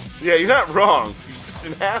asshole. Yeah, you're not wrong. You're just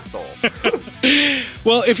an asshole.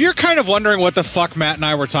 Well, if you're kind of wondering what the fuck Matt and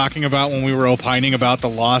I were talking about when we were opining about the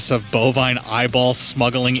loss of bovine eyeball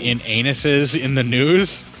smuggling in anuses in the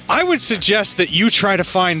news, I would suggest that you try to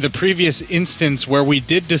find the previous instance where we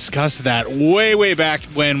did discuss that way back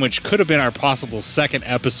when, which could have been our possible second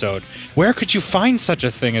episode. Where could you find such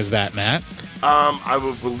a thing as that, Matt? I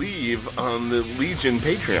would believe on the Legion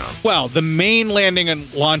Patreon. Well, the main landing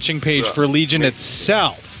and launching page for Legion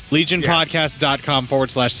itself.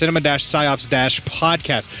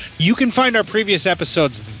 LegionPodcast.com/cinema-psyops-podcast. You can find our previous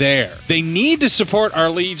episodes there. They need to support our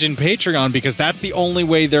Legion Patreon because that's the only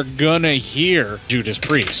way they're gonna hear Judas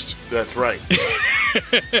Priest. That's right.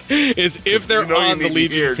 Is if they're on the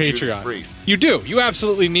Legion Patreon. You do. You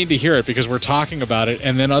absolutely need to hear it because we're talking about it,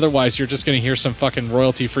 and then otherwise you're just going to hear some fucking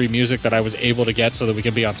royalty-free music that I was able to get so that we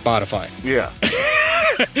can be on Spotify. Yeah.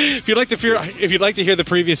 If you'd like to hear the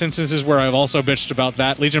previous instances where I've also bitched about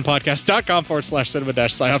that,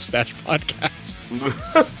 legionpodcast.com/cinema-psyops-podcast.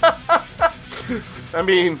 I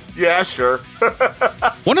mean, yeah, sure.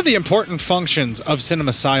 One of the important functions of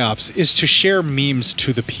Cinema Psyops is to share memes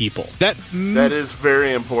to the people. That is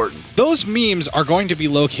very important. Those memes are going to be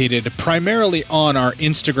located primarily on our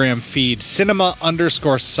Instagram feed,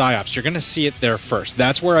 cinema_psyops. You're going to see it there first.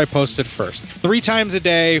 That's where I post it first. 3 times a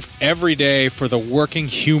day, every day, for the working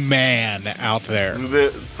human out there.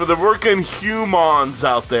 For the working humans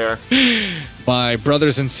out there. My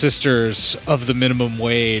brothers and sisters of the minimum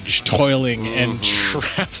wage, toiling and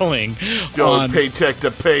traveling Going paycheck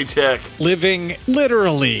to paycheck. Living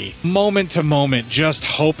literally moment to moment, just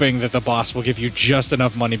hoping that the boss will give you just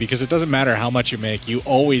enough money because it doesn't matter how much you make. You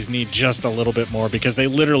always need just a little bit more because they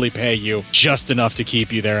literally pay you just enough to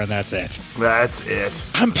keep you there, and that's it. That's it.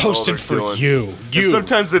 I'm posting for you. And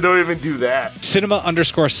sometimes they don't even do that.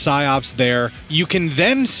 Cinema_psyops there. You can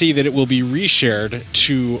then see that it will be reshared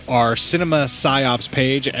to our Cinema Psyops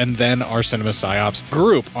page and then our Cinema Psyops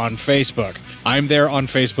group on Facebook. I'm there on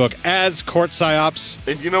Facebook as Cort Psyops.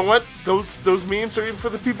 And you know what? Those memes are even for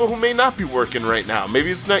the people who may not be working right now.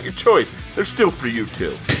 Maybe it's not your choice. They're still for you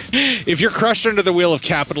too. If you're crushed under the wheel of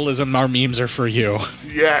capitalism, our memes are for you.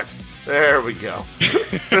 Yes. There we go.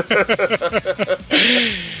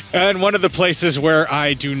 And one of the places where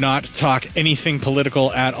I do not talk anything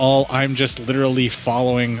political at all, I'm just literally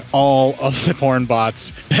following all of the porn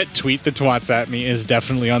bots that tweet the twats at me, is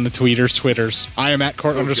definitely on the Twitters. I am at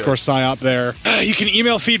Cort_psyop there. You can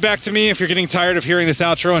email feedback to me if you're getting tired of hearing this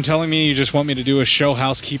outro and telling me you just want me to do a show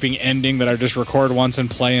housekeeping ending that I just record once and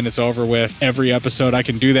play and it's over with every episode. I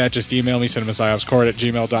can do that. Just email me,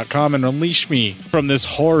 cinemapsyopscort@gmail.com, and unleash me from this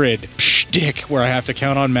horrid shtick where I have to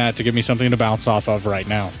count on Matt to give me something to bounce off of right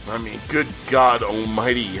now. I mean, good God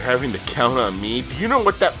almighty, you're having to count on me? Do you know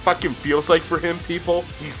what that fucking feels like for him, people?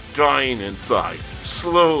 He's dying inside,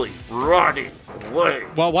 slowly rotting away.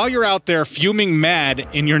 Well, while you're out there fuming mad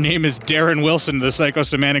and your name is Darren Wilson, the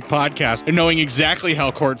Psychosemantic Podcast, and knowing exactly how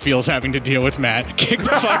Cort feels having to deal with Matt, kick the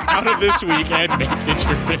fuck out of this week and make it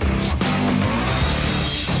your bitch.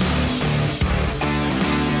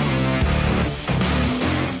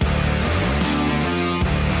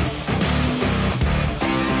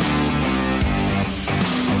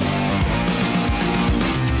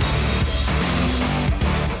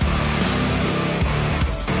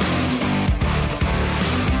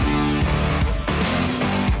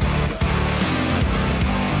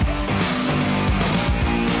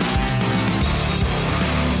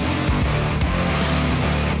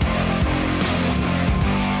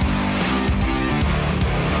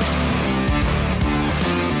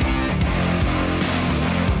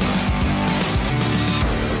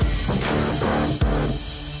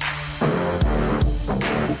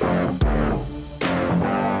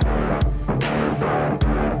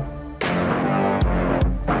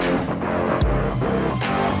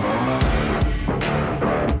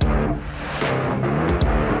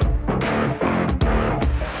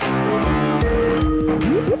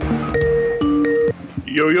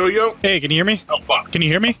 Yo. Hey, can you hear me? Oh, fuck. Can you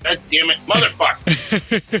hear me? God damn it.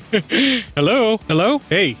 Motherfucker. Hello?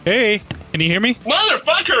 Hey. Can you hear me?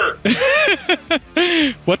 Motherfucker!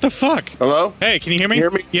 What the fuck? Hello? Hey, can you hear me?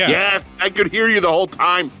 Hear me? Yeah. Yes, I could hear you the whole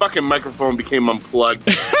time. Fucking microphone became unplugged.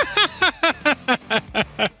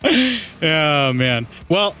 Oh, man.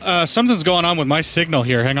 Well, something's going on with my signal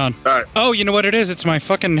here. Hang on. All right. Oh, you know what it is? It's my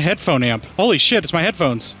fucking headphone amp. Holy shit, it's my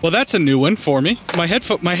headphones. Well, that's a new one for me. My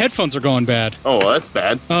headphones are going bad. Oh, well, that's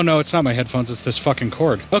bad. Oh, no, it's not my headphones. It's this fucking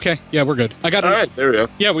cord. Okay, yeah, we're good. I got it. All right, there we go.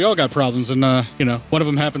 Yeah, we all got problems, and, one of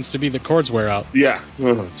them happens to be the cords wear out. Yeah.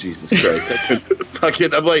 Oh, Jesus Christ.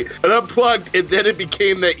 I'm like, it unplugged, and then it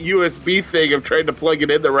became that USB thing of trying to plug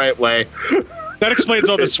it in the right way. That explains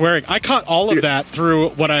all the swearing. I caught all of that through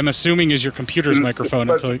what I'm assuming is your computer's microphone.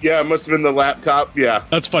 Yeah, it must have been the laptop. Yeah.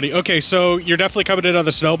 That's funny. Okay, so you're definitely coming in on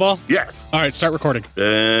the snowball? Yes. All right, start recording.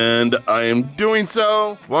 And I am doing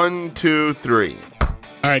so. 1, 2, 3.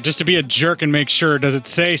 All right, just to be a jerk and make sure, does it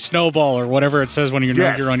say snowball or whatever it says when you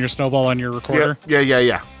know you're on your snowball on your recorder?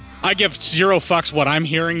 Yeah. I give zero fucks what I'm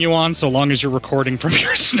hearing you on, so long as you're recording from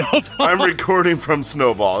your snowball. I'm recording from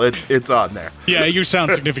Snowball. It's on there. Yeah, you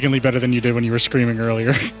sound significantly better than you did when you were screaming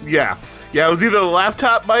earlier. Yeah, it was either the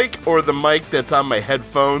laptop mic or the mic that's on my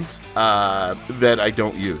headphones that I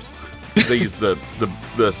don't use. They use the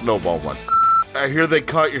Snowball one. I hear they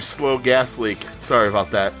caught your slow gas leak. Sorry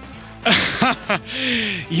about that.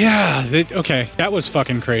 Yeah, okay, that was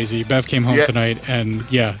fucking crazy. Bev came home tonight, and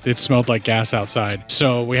it smelled like gas outside.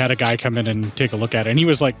 So we had a guy come in and take a look at it, and he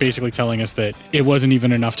was like basically telling us that it wasn't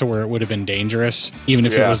even enough to where it would have been dangerous, even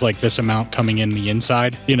if it was like this amount coming in the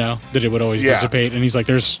inside, that it would always dissipate. And he's like,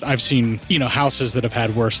 I've seen, houses that have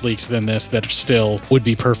had worse leaks than this that still would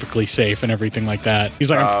be perfectly safe and everything like that. He's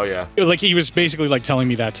like, like he was basically like telling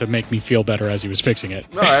me that to make me feel better as he was fixing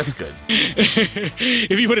it. No, that's good.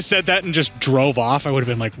 If he would have said that and just drove off, I would have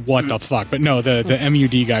been like, what the fuck? But no, the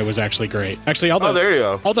MUD guy was actually great. Actually, there you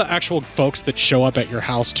go. All the actual folks that show up at your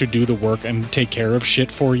house to do the work and take care of shit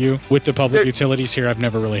for you with the public utilities here, I've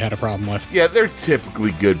never really had a problem with. Yeah, they're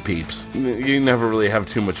typically good peeps. You never really have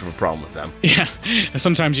too much of a problem with them. Yeah.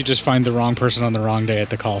 Sometimes you just find the wrong person on the wrong day at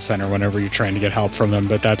the call center whenever you're trying to get help from them,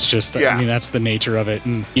 but that's just, that's the nature of it,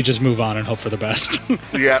 and you just move on and hope for the best.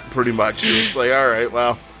 Yeah, pretty much. You're just like, all right,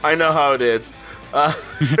 well, I know how it is.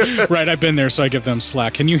 Right, I've been there, so I give them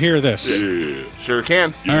slack. Can you hear this? Yeah, sure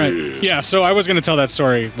can. All right. Yeah, so I was going to tell that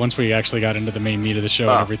story once we actually got into the main meat of the show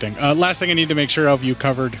and everything. Last thing I need to make sure of, you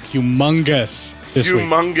covered Humongous this week.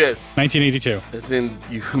 Humongous. 1982. As in,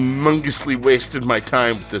 you humongously wasted my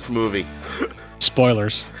time with this movie.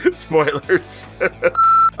 Spoilers. Spoilers.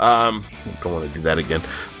 Don't want to do that again.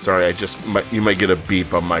 Sorry, you might get a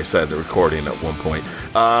beep on my side of the recording at one point.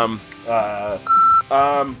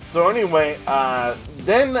 So anyway,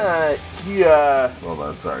 then he hold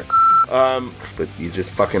on, sorry. But you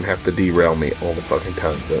just fucking have to derail me all the fucking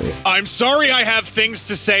time, don't you? I'm sorry I have things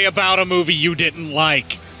to say about a movie you didn't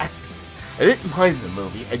like. I didn't mind the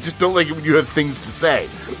movie. I just don't like it when you have things to say.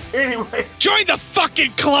 Anyway. Join the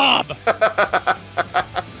fucking club!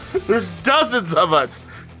 There's dozens of us.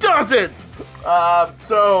 Dozens!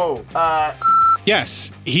 Yes,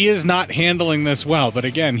 he is not handling this well, but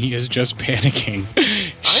again, he is just panicking.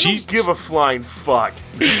 I don't give a flying fuck.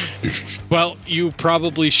 Well, you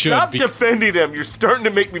probably should. Stop defending him. You're starting to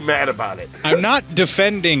make me mad about it. I'm not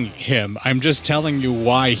defending him. I'm just telling you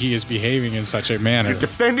why he is behaving in such a manner. You're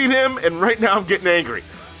defending him, and right now I'm getting angry.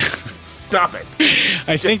 Stop it.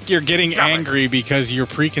 I think you're getting angry because your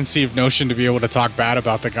preconceived notion to be able to talk bad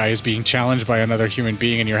about the guy is being challenged by another human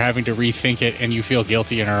being, and you're having to rethink it, and you feel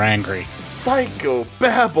guilty and are angry.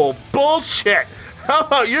 Psychobabble bullshit. How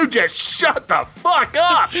about you just shut the fuck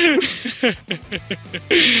up?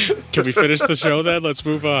 Can we finish the show then? Let's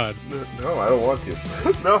move on. No, I don't want to.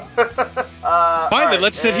 No. Fine, then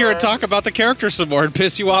let's sit here and talk about the character some more and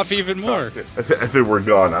piss you off even more. I think we're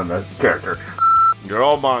gone on the character. You're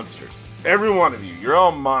all monsters. Every one of you. You're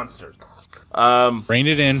all monsters. Rein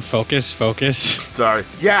it in. Focus. Sorry.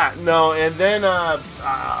 Yeah, no, and then,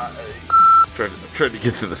 trying to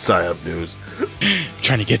get to the PSYOP news.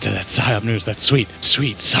 Trying to get to that PSYOP news, that sweet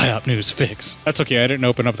PSYOP news fix. That's okay, I didn't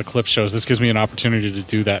open up the clip shows. This gives me an opportunity to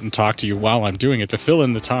do that and talk to you while I'm doing it, to fill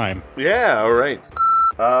in the time. Yeah, all right.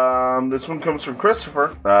 This one comes from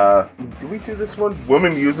Christopher. Did we do this one?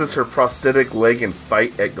 Woman uses her prosthetic leg in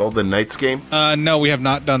fight at Golden Knights game? No, we have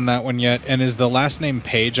not done that one yet. And is the last name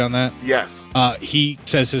Page on that? Yes. He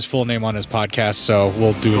says his full name on his podcast, so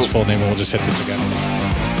we'll do his full name and we'll just hit this again.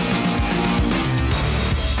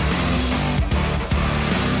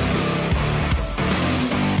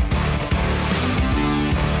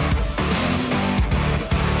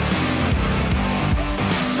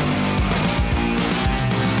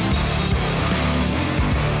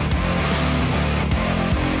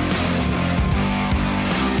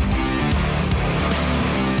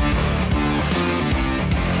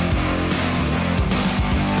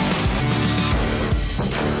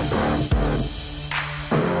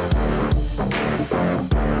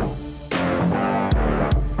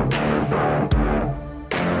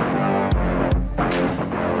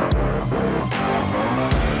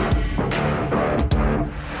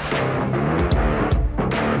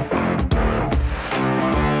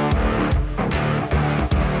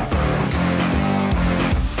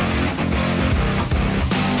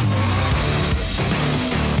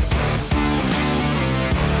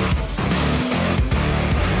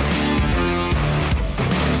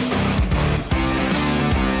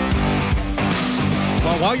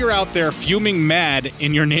 while you're out there fuming mad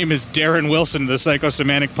and your name is Darren Wilson of the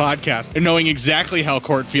Psychosemantic Podcast and knowing exactly how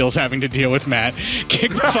Cort feels having to deal with Matt,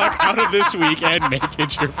 kick the fuck out of this week and make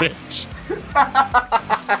it your bitch.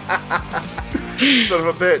 Son of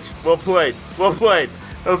a bitch. Well played. Well played.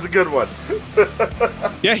 That was a good one.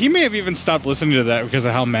 Yeah, he may have even stopped listening to that because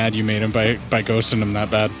of how mad you made him by ghosting him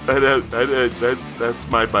that bad. That's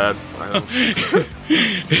my bad.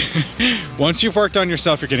 Once you've worked on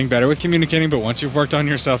yourself, you're getting better with communicating, but once you've worked on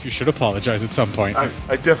yourself, you should apologize at some point. I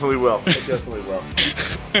definitely will.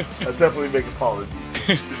 I'll definitely make apologies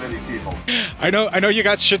to many people. I know you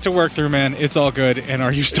got shit to work through, man. It's all good. And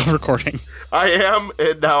are you still recording? I am,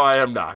 and now I am not.